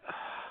 and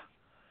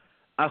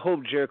I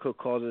hope Jericho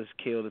calls this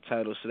KO the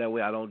title so that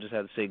way I don't just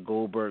have to say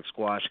Goldberg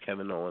squash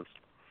Kevin Owens.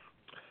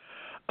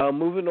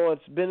 Moving on,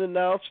 it's been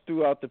announced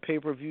throughout the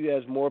pay-per-view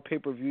as more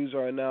pay-per-views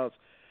are announced.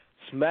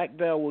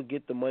 SmackDown will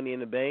get the Money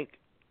in the Bank.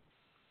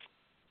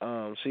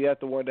 So you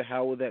have to wonder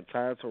how will that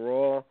tie to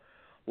Raw.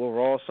 Will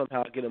Raw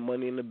somehow get a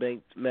Money in the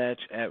Bank match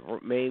at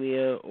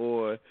Mania,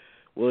 or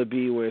will it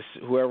be where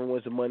whoever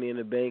wins the Money in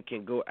the Bank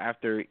can go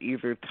after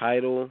either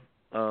title?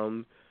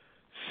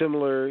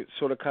 Similar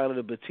sort of kind of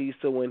to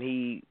Batista when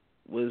he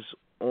was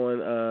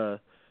on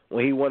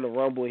when he won the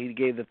Rumble, he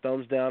gave the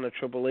thumbs down to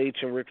Triple H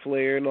and Ric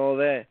Flair and all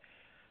that,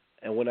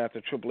 and went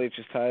after Triple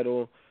H's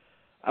title.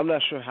 I'm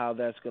not sure how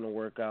that's going to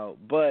work out,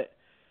 but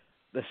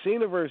the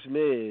Cena versus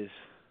Miz.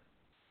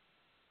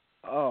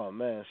 Oh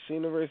man,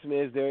 Cena versus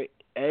Miz, they're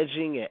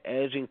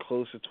edging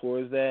closer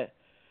towards that.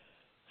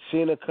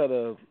 Cena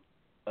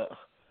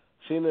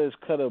has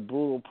cut a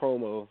brutal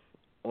promo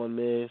on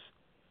Miz,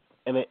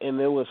 and it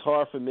was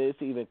hard for Miz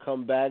to even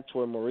come back to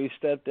where Maurice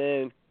stepped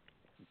in.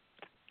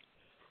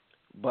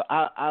 But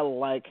I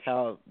like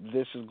how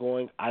this is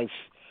going.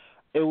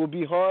 It would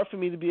be hard for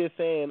me to be a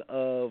fan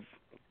of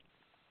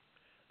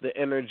the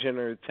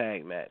intergender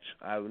tag match.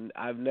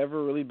 I've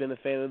never really been a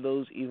fan of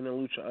those, even in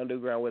Lucha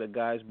Underground, where the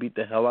guys beat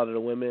the hell out of the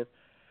women.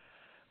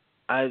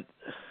 And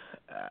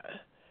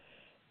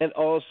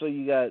also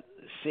you got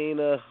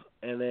Cena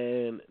and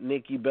then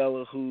Nikki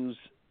Bella, who's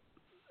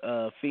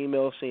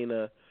female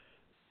Cena.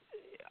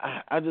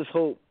 I just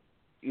hope,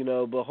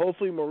 but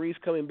hopefully Maurice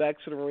coming back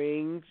to the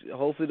ring.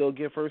 Hopefully they'll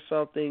give her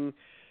something.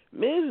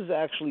 Miz is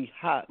actually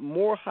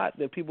more hot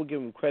than people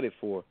give him credit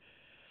for,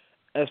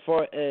 as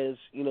far as,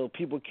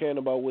 people caring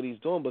about what he's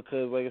doing,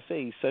 because, like I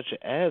say, he's such an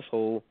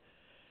asshole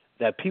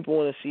that people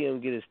want to see him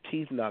get his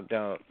teeth knocked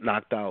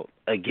out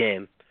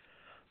again.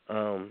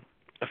 I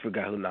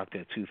forgot who knocked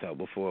that tooth out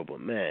before, but,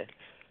 man,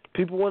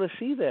 people want to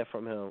see that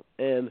from him.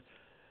 And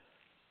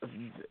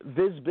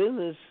this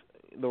business,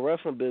 the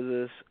wrestling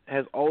business,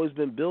 has always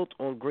been built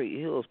on great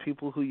heels,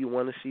 people who you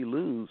want to see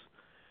lose.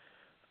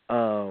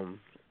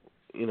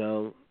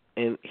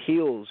 And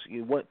heels,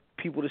 you want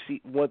people to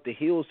want the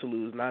heels to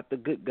lose, not the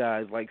good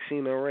guys like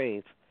Cena and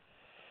Reigns.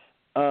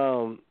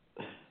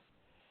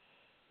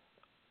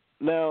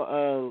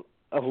 Now,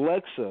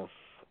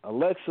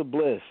 Alexa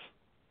Bliss.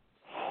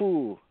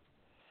 Whew.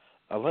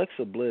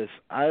 Alexa Bliss.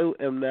 I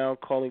am now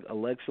calling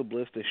Alexa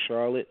Bliss the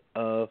Charlotte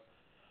of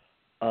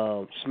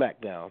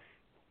SmackDown.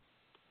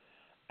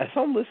 As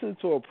I'm listening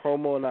to a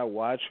promo and I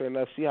watch her and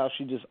I see how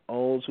she just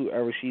owns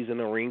whoever she's in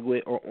the ring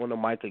with or on the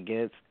mic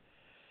against,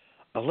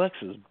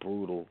 Alexa's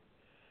brutal.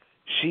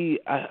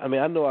 I mean,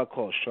 I know I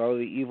call Charlotte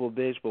the evil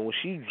bitch, but when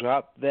she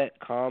dropped that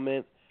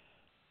comment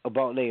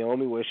about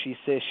Naomi where she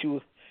said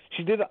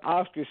she did an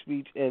Oscar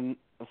speech and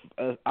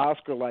an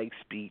Oscar-like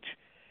speech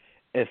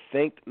and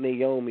thanked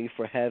Naomi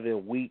for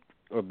having weak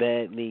or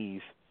bad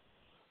knees.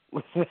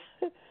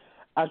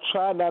 I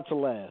try not to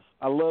laugh.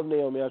 I love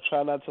Naomi. I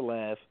try not to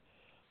laugh.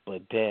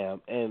 But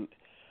damn, and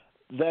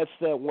that's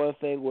that one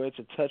thing where it's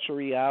a touch of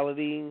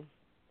reality,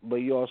 but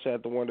you also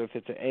have to wonder if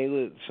it's an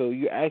angle. So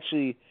you're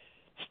actually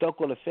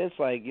stuck on the fence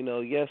like,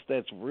 yes,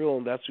 that's real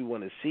and that's what we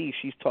want to see.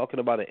 She's talking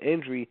about an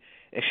injury,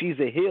 and she's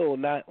a heel,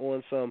 not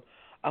on some,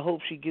 I hope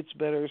she gets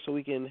better so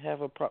we can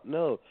have a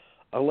no.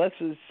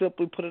 Alexa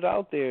simply put it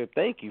out there.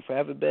 Thank you for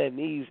having bad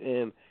knees,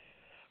 and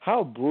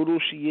how brutal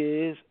she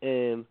is,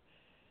 and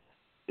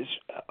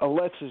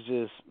Alexa's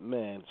just,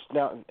 man.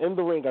 Now, in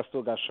the ring, I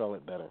still got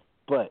Charlotte better.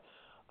 But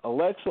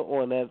Alexa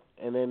on that,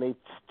 and then they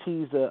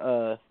tease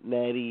the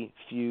Natty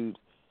feud,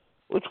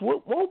 which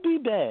won't be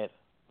bad.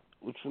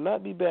 Which will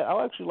not be bad.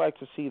 I'll actually like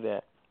to see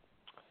that.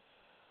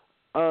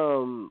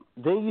 Then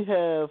you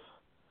have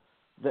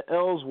the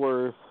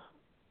Ellsworth.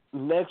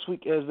 Next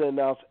week, as they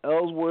announced,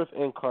 Ellsworth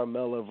and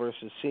Carmella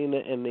versus Cena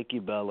and Nikki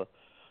Bella.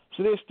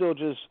 So they're still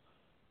just,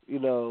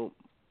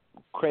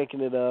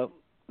 cranking it up,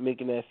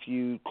 making that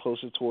feud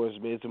closer towards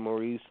Miz and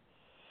Maurice.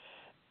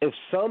 If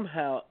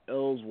somehow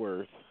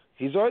Ellsworth,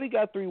 he's already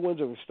got 3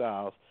 wins over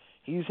Styles,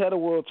 he's had a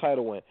world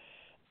title win,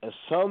 and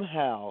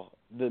somehow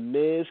the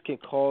Miz can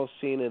call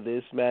Cena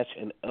this match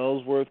and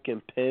Ellsworth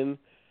can pin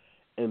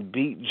and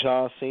beat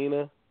John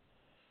Cena,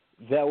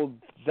 that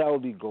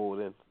would be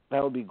golden.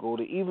 That would be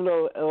golden. Even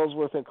though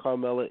Ellsworth and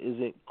Carmella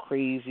isn't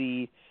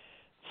crazy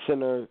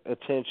center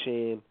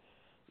attention,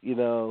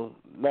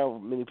 not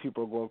many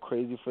people are going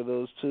crazy for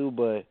those two,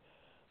 but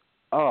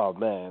oh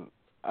man,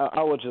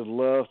 I would just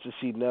love to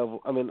see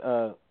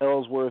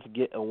Ellsworth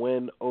get a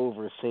win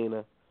over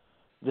Cena,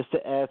 just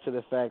to add to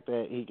the fact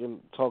that he can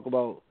talk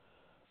about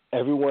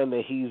everyone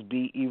that he's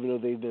beat, even though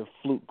they've been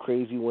fluke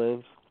crazy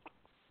wins.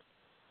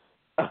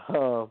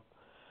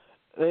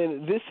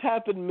 And this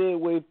happened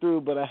midway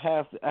through, but I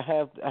had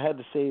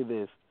to say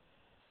this.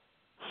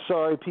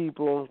 Sorry,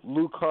 people.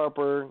 Luke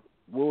Harper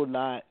will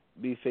not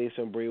be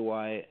facing Bray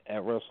Wyatt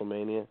at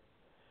WrestleMania.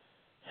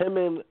 Him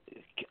and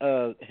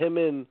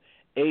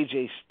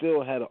AJ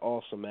still had an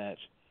awesome match.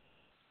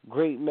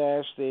 Great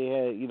match. They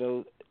had,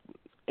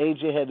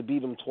 AJ had to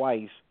beat him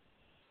twice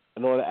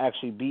in order to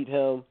actually beat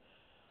him.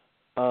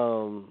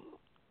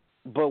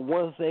 But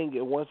one thing,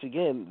 once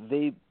again,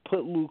 they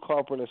put Luke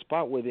Harper in a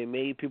spot where they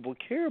made people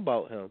care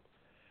about him.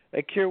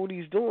 They care what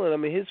he's doing. I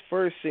mean, his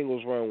first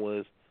singles run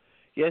was,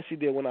 yes, he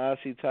did win an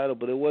IC title,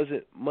 but it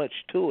wasn't much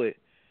to it,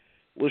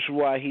 which is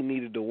why he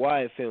needed the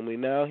Wyatt family.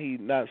 Now he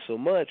not so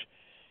much.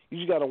 You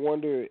just got to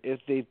wonder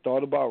if they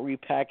thought about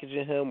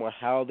repackaging him or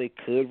how they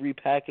could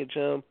repackage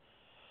him.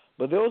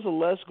 But there was a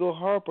 "Let's Go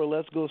Harper,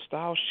 Let's Go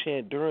Styles"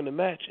 chant during the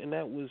match, and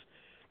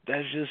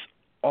that's just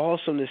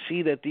awesome to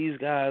see that these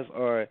guys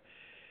are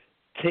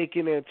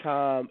taking their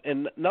time,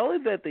 and not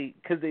only that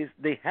because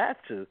they have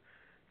to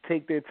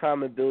take their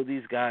time and build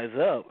these guys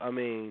up. I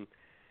mean,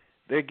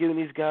 they're giving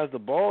these guys the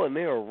ball and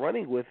they are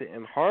running with it,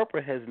 and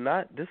Harper has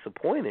not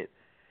disappointed.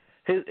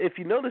 If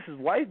you notice, his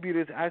wife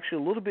beater is actually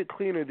a little bit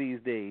cleaner these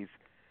days.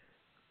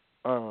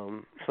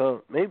 So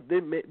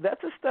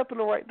that's a step in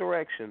the right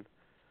direction.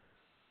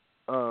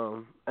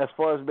 As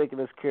far as making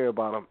us care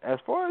about him, as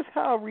far as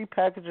how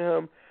repackaging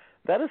him,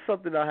 that is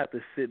something I have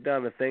to sit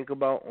down and think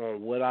about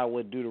on what I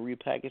would do to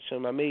repackage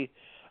him. I may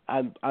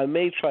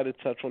try to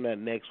touch on that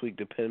next week,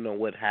 depending on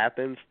what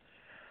happens.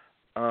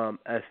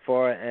 As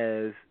far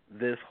as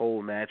this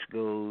whole match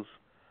goes,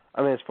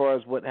 as far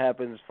as what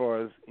happens, as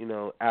far as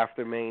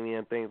after Mania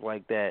and things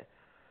like that.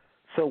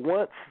 So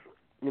once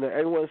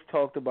everyone's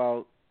talked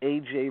about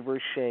AJ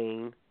versus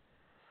Shane,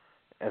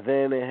 and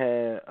then it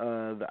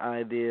had the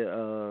idea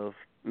of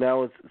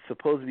now it's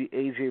supposed to be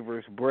AJ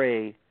versus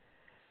Bray.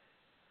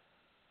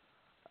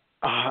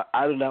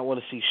 I do not want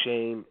to see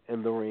Shane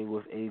in the ring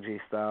with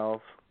AJ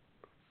Styles.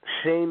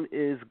 Shane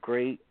is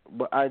great,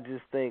 but I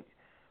just think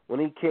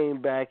when he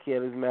came back, he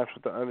had his match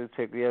with The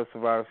Undertaker, he had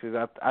Survivor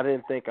Series. I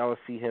didn't think I would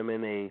see him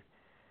in a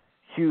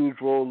huge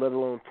role, let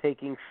alone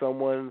taking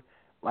someone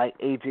like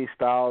AJ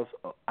Styles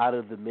out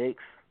of the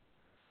mix.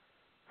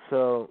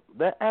 So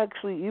that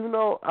actually, even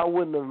though I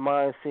wouldn't have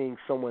mind seeing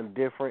someone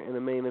different in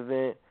the main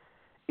event,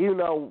 even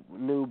though I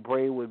knew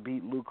Bray would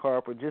beat Luke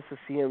Harper, just to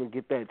see him and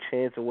get that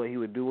chance of what he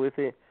would do with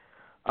it,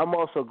 I'm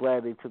also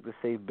glad they took the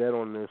safe bet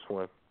on this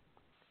one.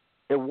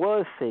 It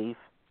was safe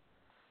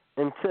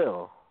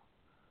until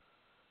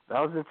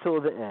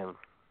the end.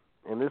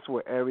 And this is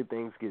where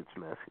everything gets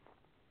messy.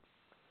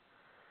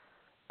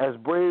 As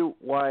Bray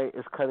Wyatt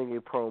is cutting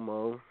a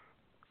promo,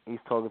 He's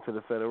talking to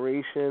the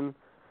Federation.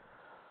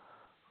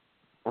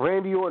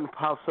 Randy Orton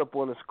pops up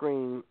on the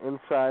screen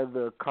inside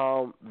the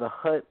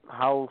hut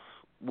house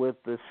with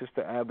the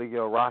Sister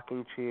Abigail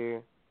rocking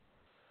chair.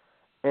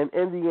 And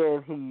in the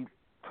end, he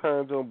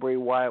turns on Bray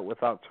Wyatt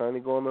without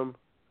turning on him.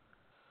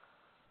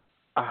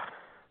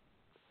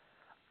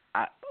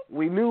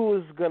 We knew it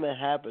was going to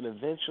happen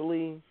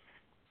eventually.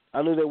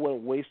 I knew they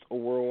wouldn't waste a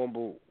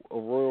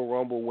Royal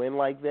Rumble win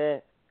like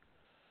that.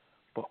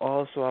 But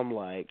also, I'm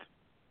like,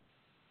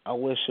 I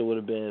wish it would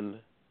have been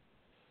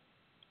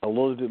a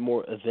little bit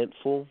more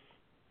eventful.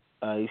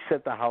 He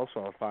set the house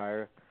on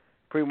fire.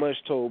 Pretty much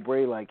told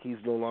Bray like he's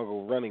no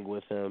longer running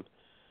with him.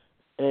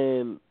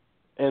 And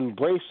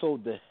Bray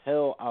sold the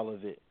hell out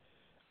of it.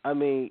 I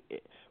mean,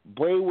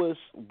 Bray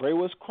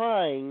was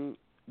crying,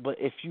 but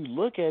if you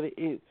look at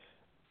it,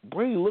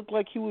 Bray looked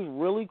like he was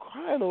really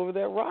crying over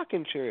that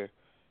rocking chair,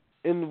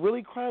 and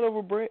really crying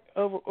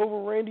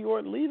over Randy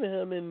Orton leaving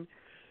him. And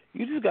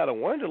you just gotta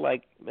wonder,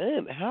 like,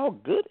 man, how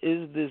good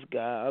is this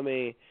guy? I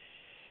mean,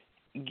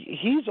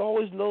 he's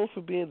always known for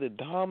being the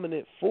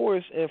dominant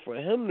force, and for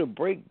him to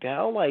break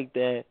down like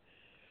that,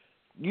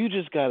 you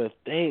just gotta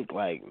think,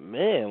 like,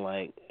 man,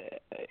 like,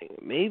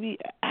 maybe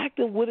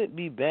acting wouldn't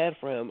be bad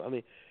for him. I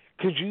mean,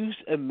 could you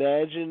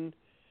imagine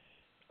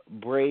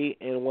Bray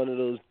in one of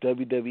those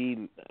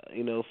WWE,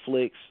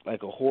 flicks,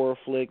 like a horror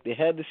flick? They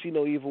had to see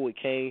No Evil with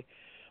Kane,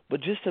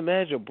 but just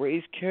imagine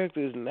Bray's character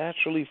is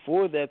naturally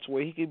for that, to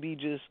where he could be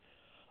just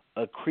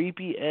a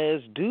creepy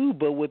ass dude.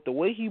 But with the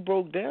way he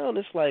broke down,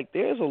 it's like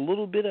there's a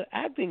little bit of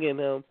acting in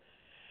him,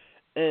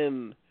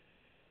 and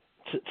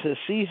to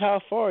see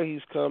how far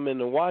he's come and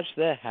to watch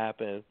that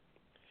happen,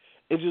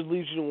 it just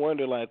leaves you to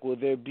wonder, like, will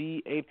there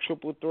be a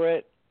triple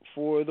threat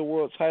for the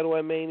world title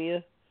at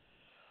Mania?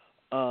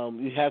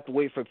 You have to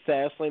wait for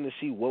Fastlane to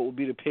see what will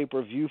be the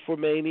pay-per-view for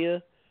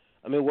Mania.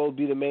 I mean, what will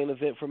be the main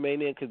event for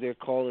Mania, because they're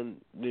calling,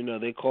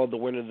 they called the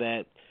winner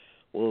that,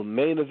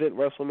 main event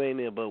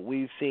WrestleMania, but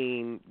we've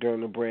seen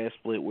during the brand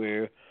split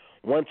where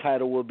one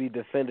title will be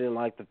defended in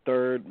like the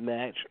third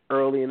match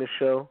early in the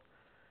show,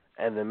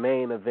 and the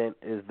main event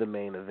is the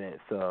main event.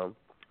 So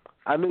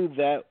I knew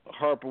that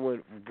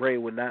Bray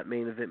would not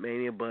main event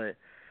Mania, but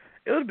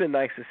it would have been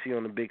nice to see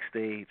on the big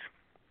stage.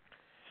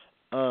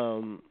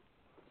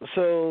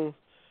 So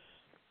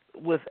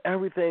with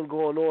everything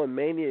going on,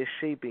 Mania is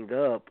shaping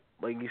up.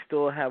 Like, you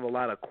still have a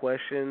lot of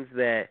questions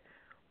that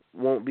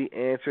won't be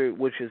answered,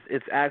 which is,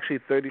 it's actually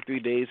 33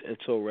 days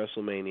until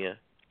WrestleMania.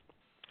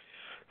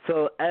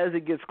 So as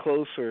it gets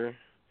closer,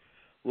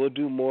 we'll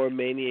do more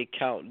Mania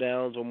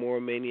countdowns or more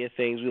Mania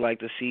things we like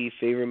to see,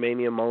 favorite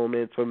Mania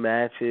moments or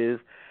matches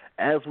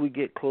as we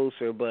get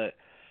closer. But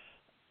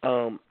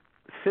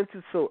since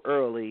it's so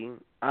early,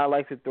 I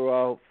like to throw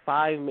out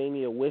 5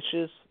 Mania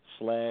wishes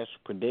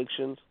 /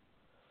 predictions.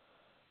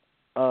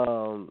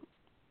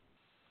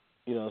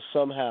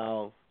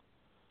 Somehow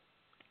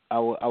I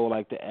would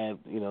like to add,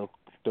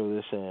 throw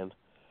this in.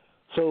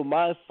 So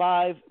my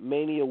 5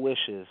 Mania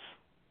wishes.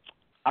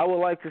 I would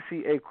like to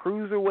see a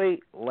cruiserweight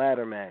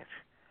ladder match.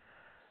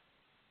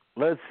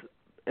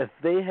 If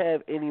they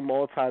have any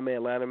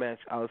multi-man ladder match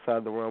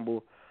outside the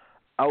Rumble,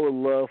 I would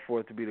love for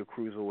it to be the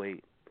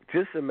cruiserweight.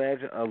 Just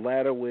imagine a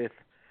ladder with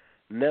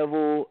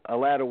Neville, a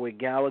ladder with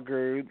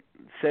Gallagher,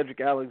 Cedric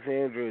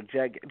Alexander,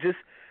 Jack. Just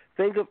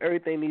think of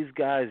everything these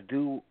guys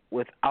do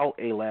without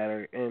a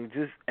ladder and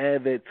just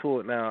add that to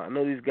it. Now, I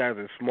know these guys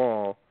are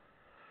small,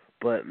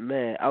 but,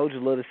 man, I would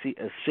just love to see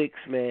a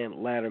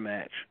 6-man ladder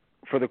match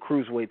for the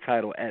Cruiserweight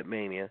title at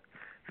Mania.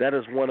 That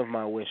is one of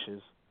my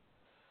wishes.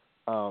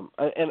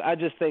 And I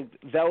just think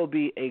that would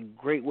be a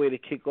great way to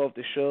kick off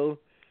the show,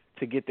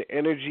 to get the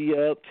energy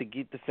up, to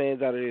get the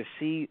fans out of their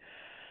seat.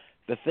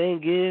 The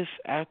thing is,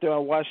 after I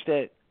watched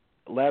that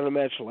ladder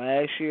match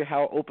last year,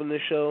 how it opened the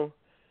show,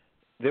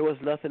 there was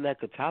nothing that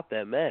could top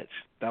that match.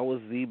 That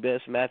was the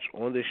best match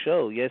on the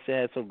show. Yes, it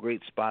had some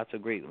great spots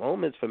and great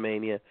moments for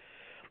Mania,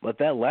 but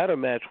that ladder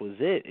match was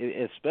it,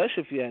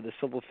 especially if you had the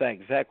simple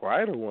fact Zack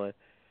Ryder won.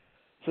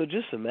 So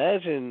just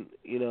imagine,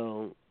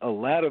 a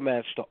ladder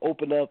match to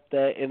open up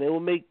that, and it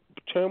will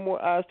turn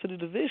more eyes to the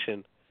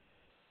division.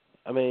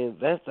 I mean,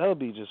 that would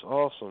be just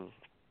awesome.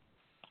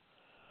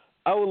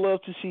 I would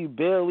love to see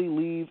Bayley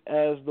leave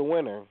as the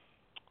winner.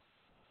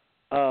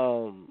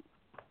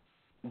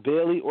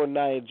 Bayley or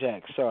Nia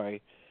Jax,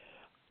 sorry.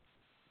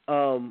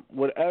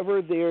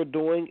 Whatever they're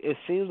doing, it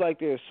seems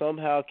like they're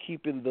somehow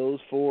keeping those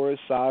 4,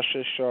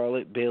 Sasha,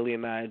 Charlotte, Bayley,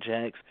 and Nia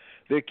Jax.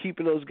 They're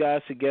keeping those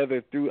guys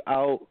together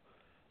throughout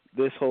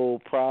this whole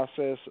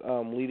process,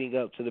 leading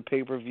up to the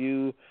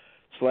pay-per-view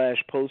 /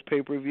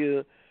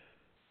 post-pay-per-view.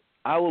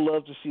 I would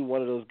love to see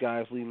one of those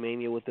guys leave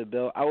Mania with the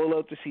belt. I would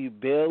love to see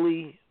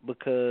Bayley,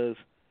 because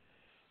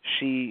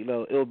she,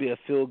 it'll be a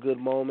feel-good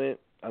moment.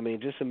 I mean,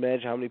 just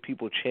imagine how many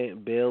people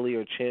chant Bayley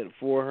or chant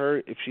for her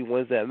if she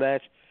wins that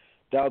match.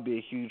 That would be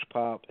a huge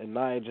pop. And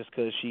Nia, just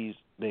because she's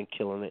been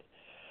killing it.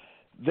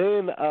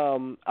 Then I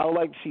would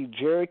like to see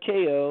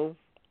Jericho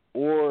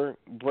or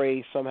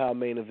Bray somehow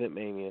main event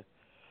Mania.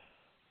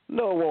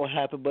 No, it won't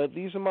happen, but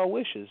these are my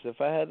wishes. If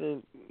I had a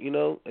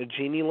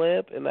genie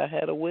lamp and I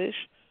had a wish,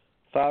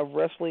 5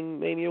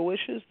 Wrestlemania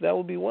wishes, that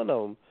would be one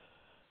of them.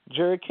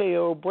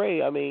 Jericho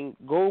Bray, I mean,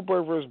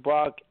 Goldberg versus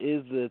Brock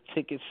is the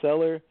ticket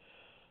seller,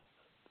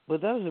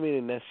 but that doesn't mean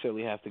it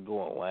necessarily have to go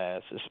on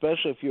last,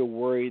 especially if you're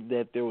worried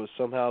that there will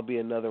somehow be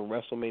another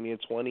WrestleMania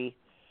 20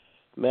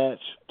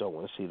 match. Don't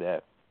want to see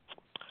that.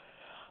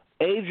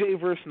 AJ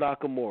versus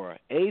Nakamura.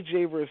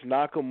 AJ versus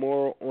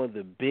Nakamura on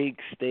the big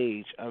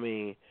stage. I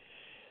mean,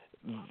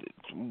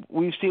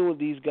 we've seen with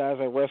these guys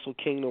at Wrestle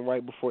Kingdom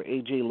right before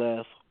AJ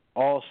left.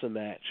 Awesome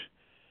match.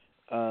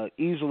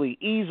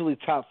 Easily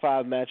top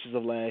 5 matches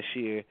of last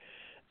year.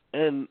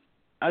 And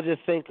I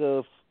just think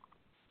of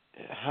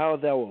how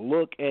that will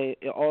look, and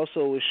it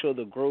also will show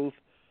the growth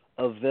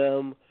of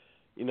them,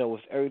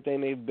 with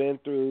everything they've been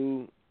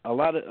through. To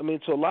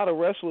a lot of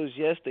wrestlers,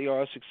 yes, they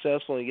are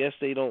successful, and yes,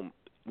 they don't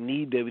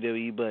need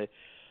WWE, but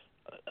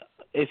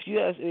if you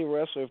ask any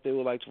wrestler if they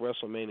would like to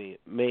WrestleMania,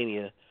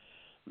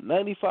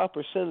 95%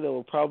 of them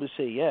will probably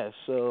say yes.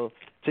 So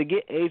to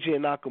get AJ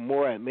and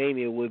Nakamura at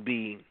Mania would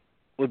be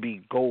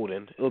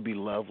golden. It would be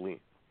lovely.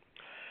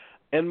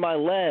 And my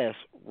last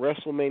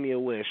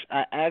WrestleMania wish,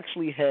 I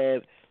actually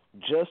had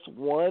just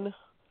one,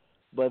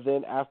 but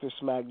then after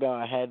SmackDown,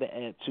 I had to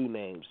add 2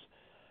 names.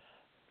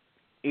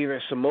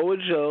 Either Samoa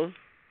Joe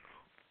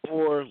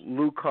or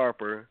Luke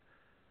Harper.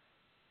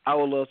 I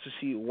would love to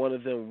see one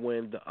of them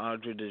win the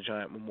Andre the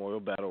Giant Memorial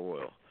Battle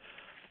Royal.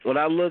 When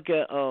I look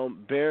at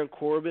Baron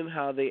Corbin,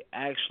 how they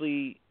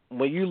actually,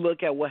 when you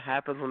look at what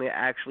happens when they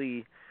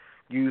actually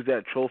use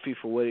that trophy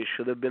for what it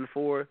should have been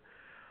for,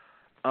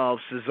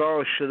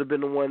 Cesaro should have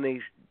been the one they,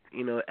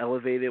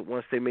 elevated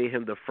once they made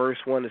him the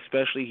first one,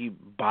 especially he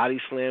body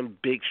slammed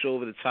Big Show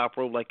over the top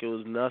rope like it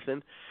was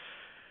nothing.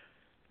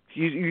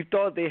 You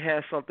thought they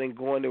had something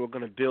going. They were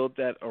going to build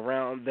that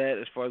around that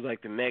as far as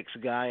like the next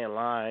guy in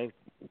line.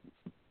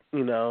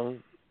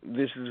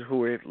 This is who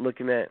we're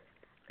looking at.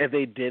 If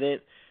they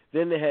didn't,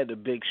 then they had the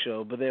Big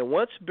Show. But then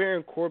once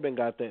Baron Corbin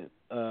got that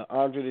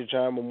Andre the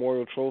Giant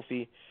Memorial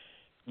Trophy,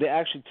 they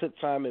actually took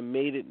time and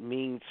made it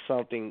mean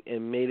something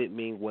and made it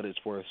mean what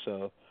it's worth.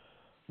 So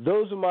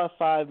those are my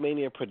 5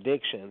 Mania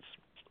predictions.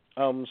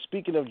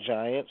 Speaking of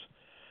Giants,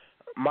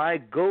 my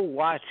go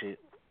watch it.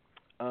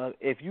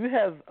 If you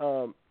have,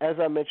 as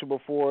I mentioned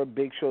before,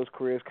 Big Show's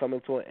career is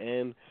coming to an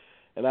end,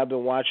 and I've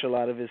been watching a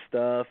lot of his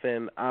stuff,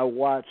 and I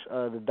watched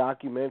the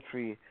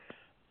documentary,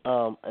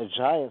 A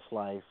Giant's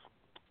Life,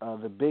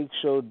 the Big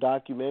Show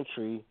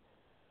documentary,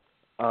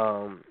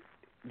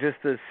 just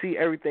to see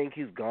everything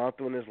he's gone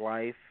through in his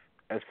life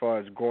as far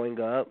as growing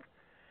up,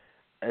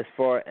 as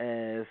far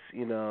as,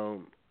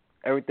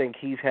 everything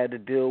he's had to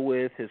deal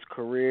with, his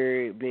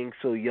career, being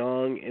so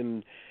young,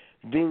 and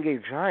being a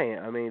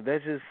Giant. I mean,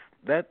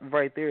 that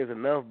right there is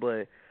enough,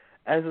 but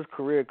as his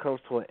career comes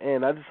to an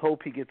end, I just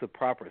hope he gets a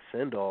proper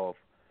send-off.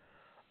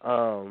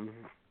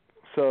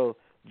 So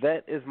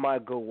that is my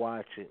go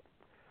watch it.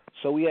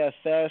 So we have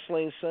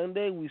Fastlane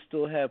Sunday. We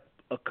still have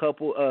a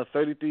couple,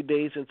 33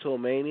 days until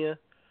Mania.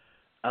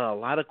 A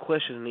lot of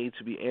questions need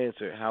to be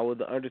answered. How will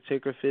The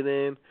Undertaker fit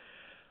in?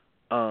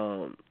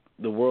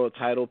 The world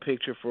title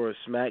picture for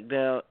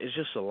SmackDown. It's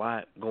just a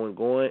lot going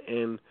on,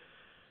 and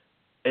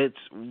it's,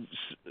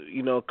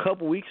 a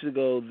couple weeks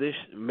ago, this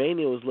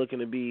Mania was looking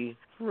to be,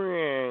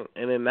 and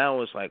then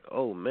now it's like,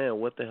 oh man,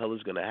 what the hell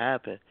is going to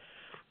happen?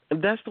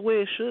 And that's the way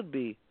it should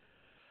be.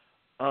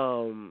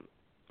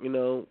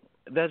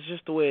 That's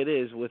just the way it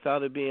is.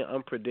 Without it being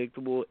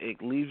unpredictable,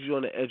 it leaves you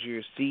on the edge of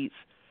your seats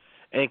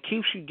and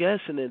keeps you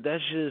guessing. And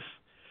that's just,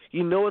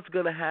 it's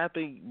going to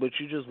happen, but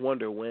you just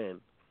wonder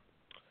when.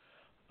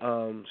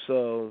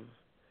 So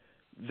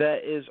that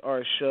is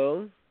our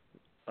show.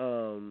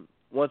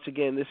 Once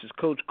again, this is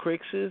Coach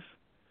Crix's.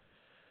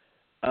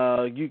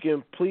 You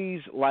can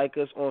please like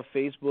us on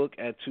Facebook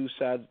at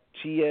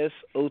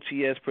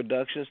TSOTS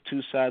Productions, Two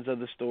Sides of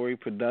the Story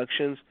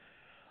Productions.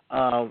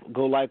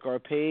 Go like our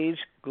page.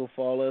 Go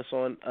follow us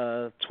on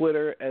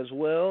Twitter as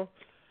well.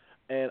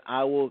 And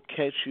I will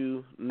catch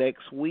you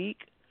next week.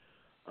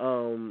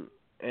 And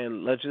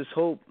let's just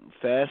hope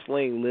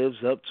Fastlane lives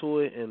up to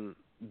it and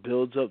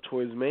builds up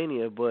towards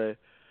Mania. But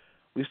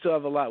we still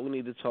have a lot we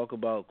need to talk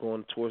about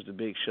going towards the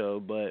big show.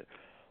 But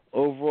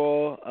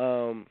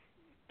overall,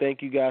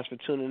 thank you guys for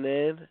tuning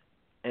in.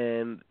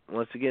 And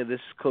once again, this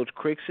is Coach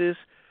Crix's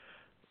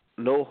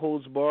No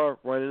Holds Bar,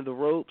 Running the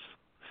Ropes,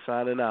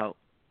 signing out.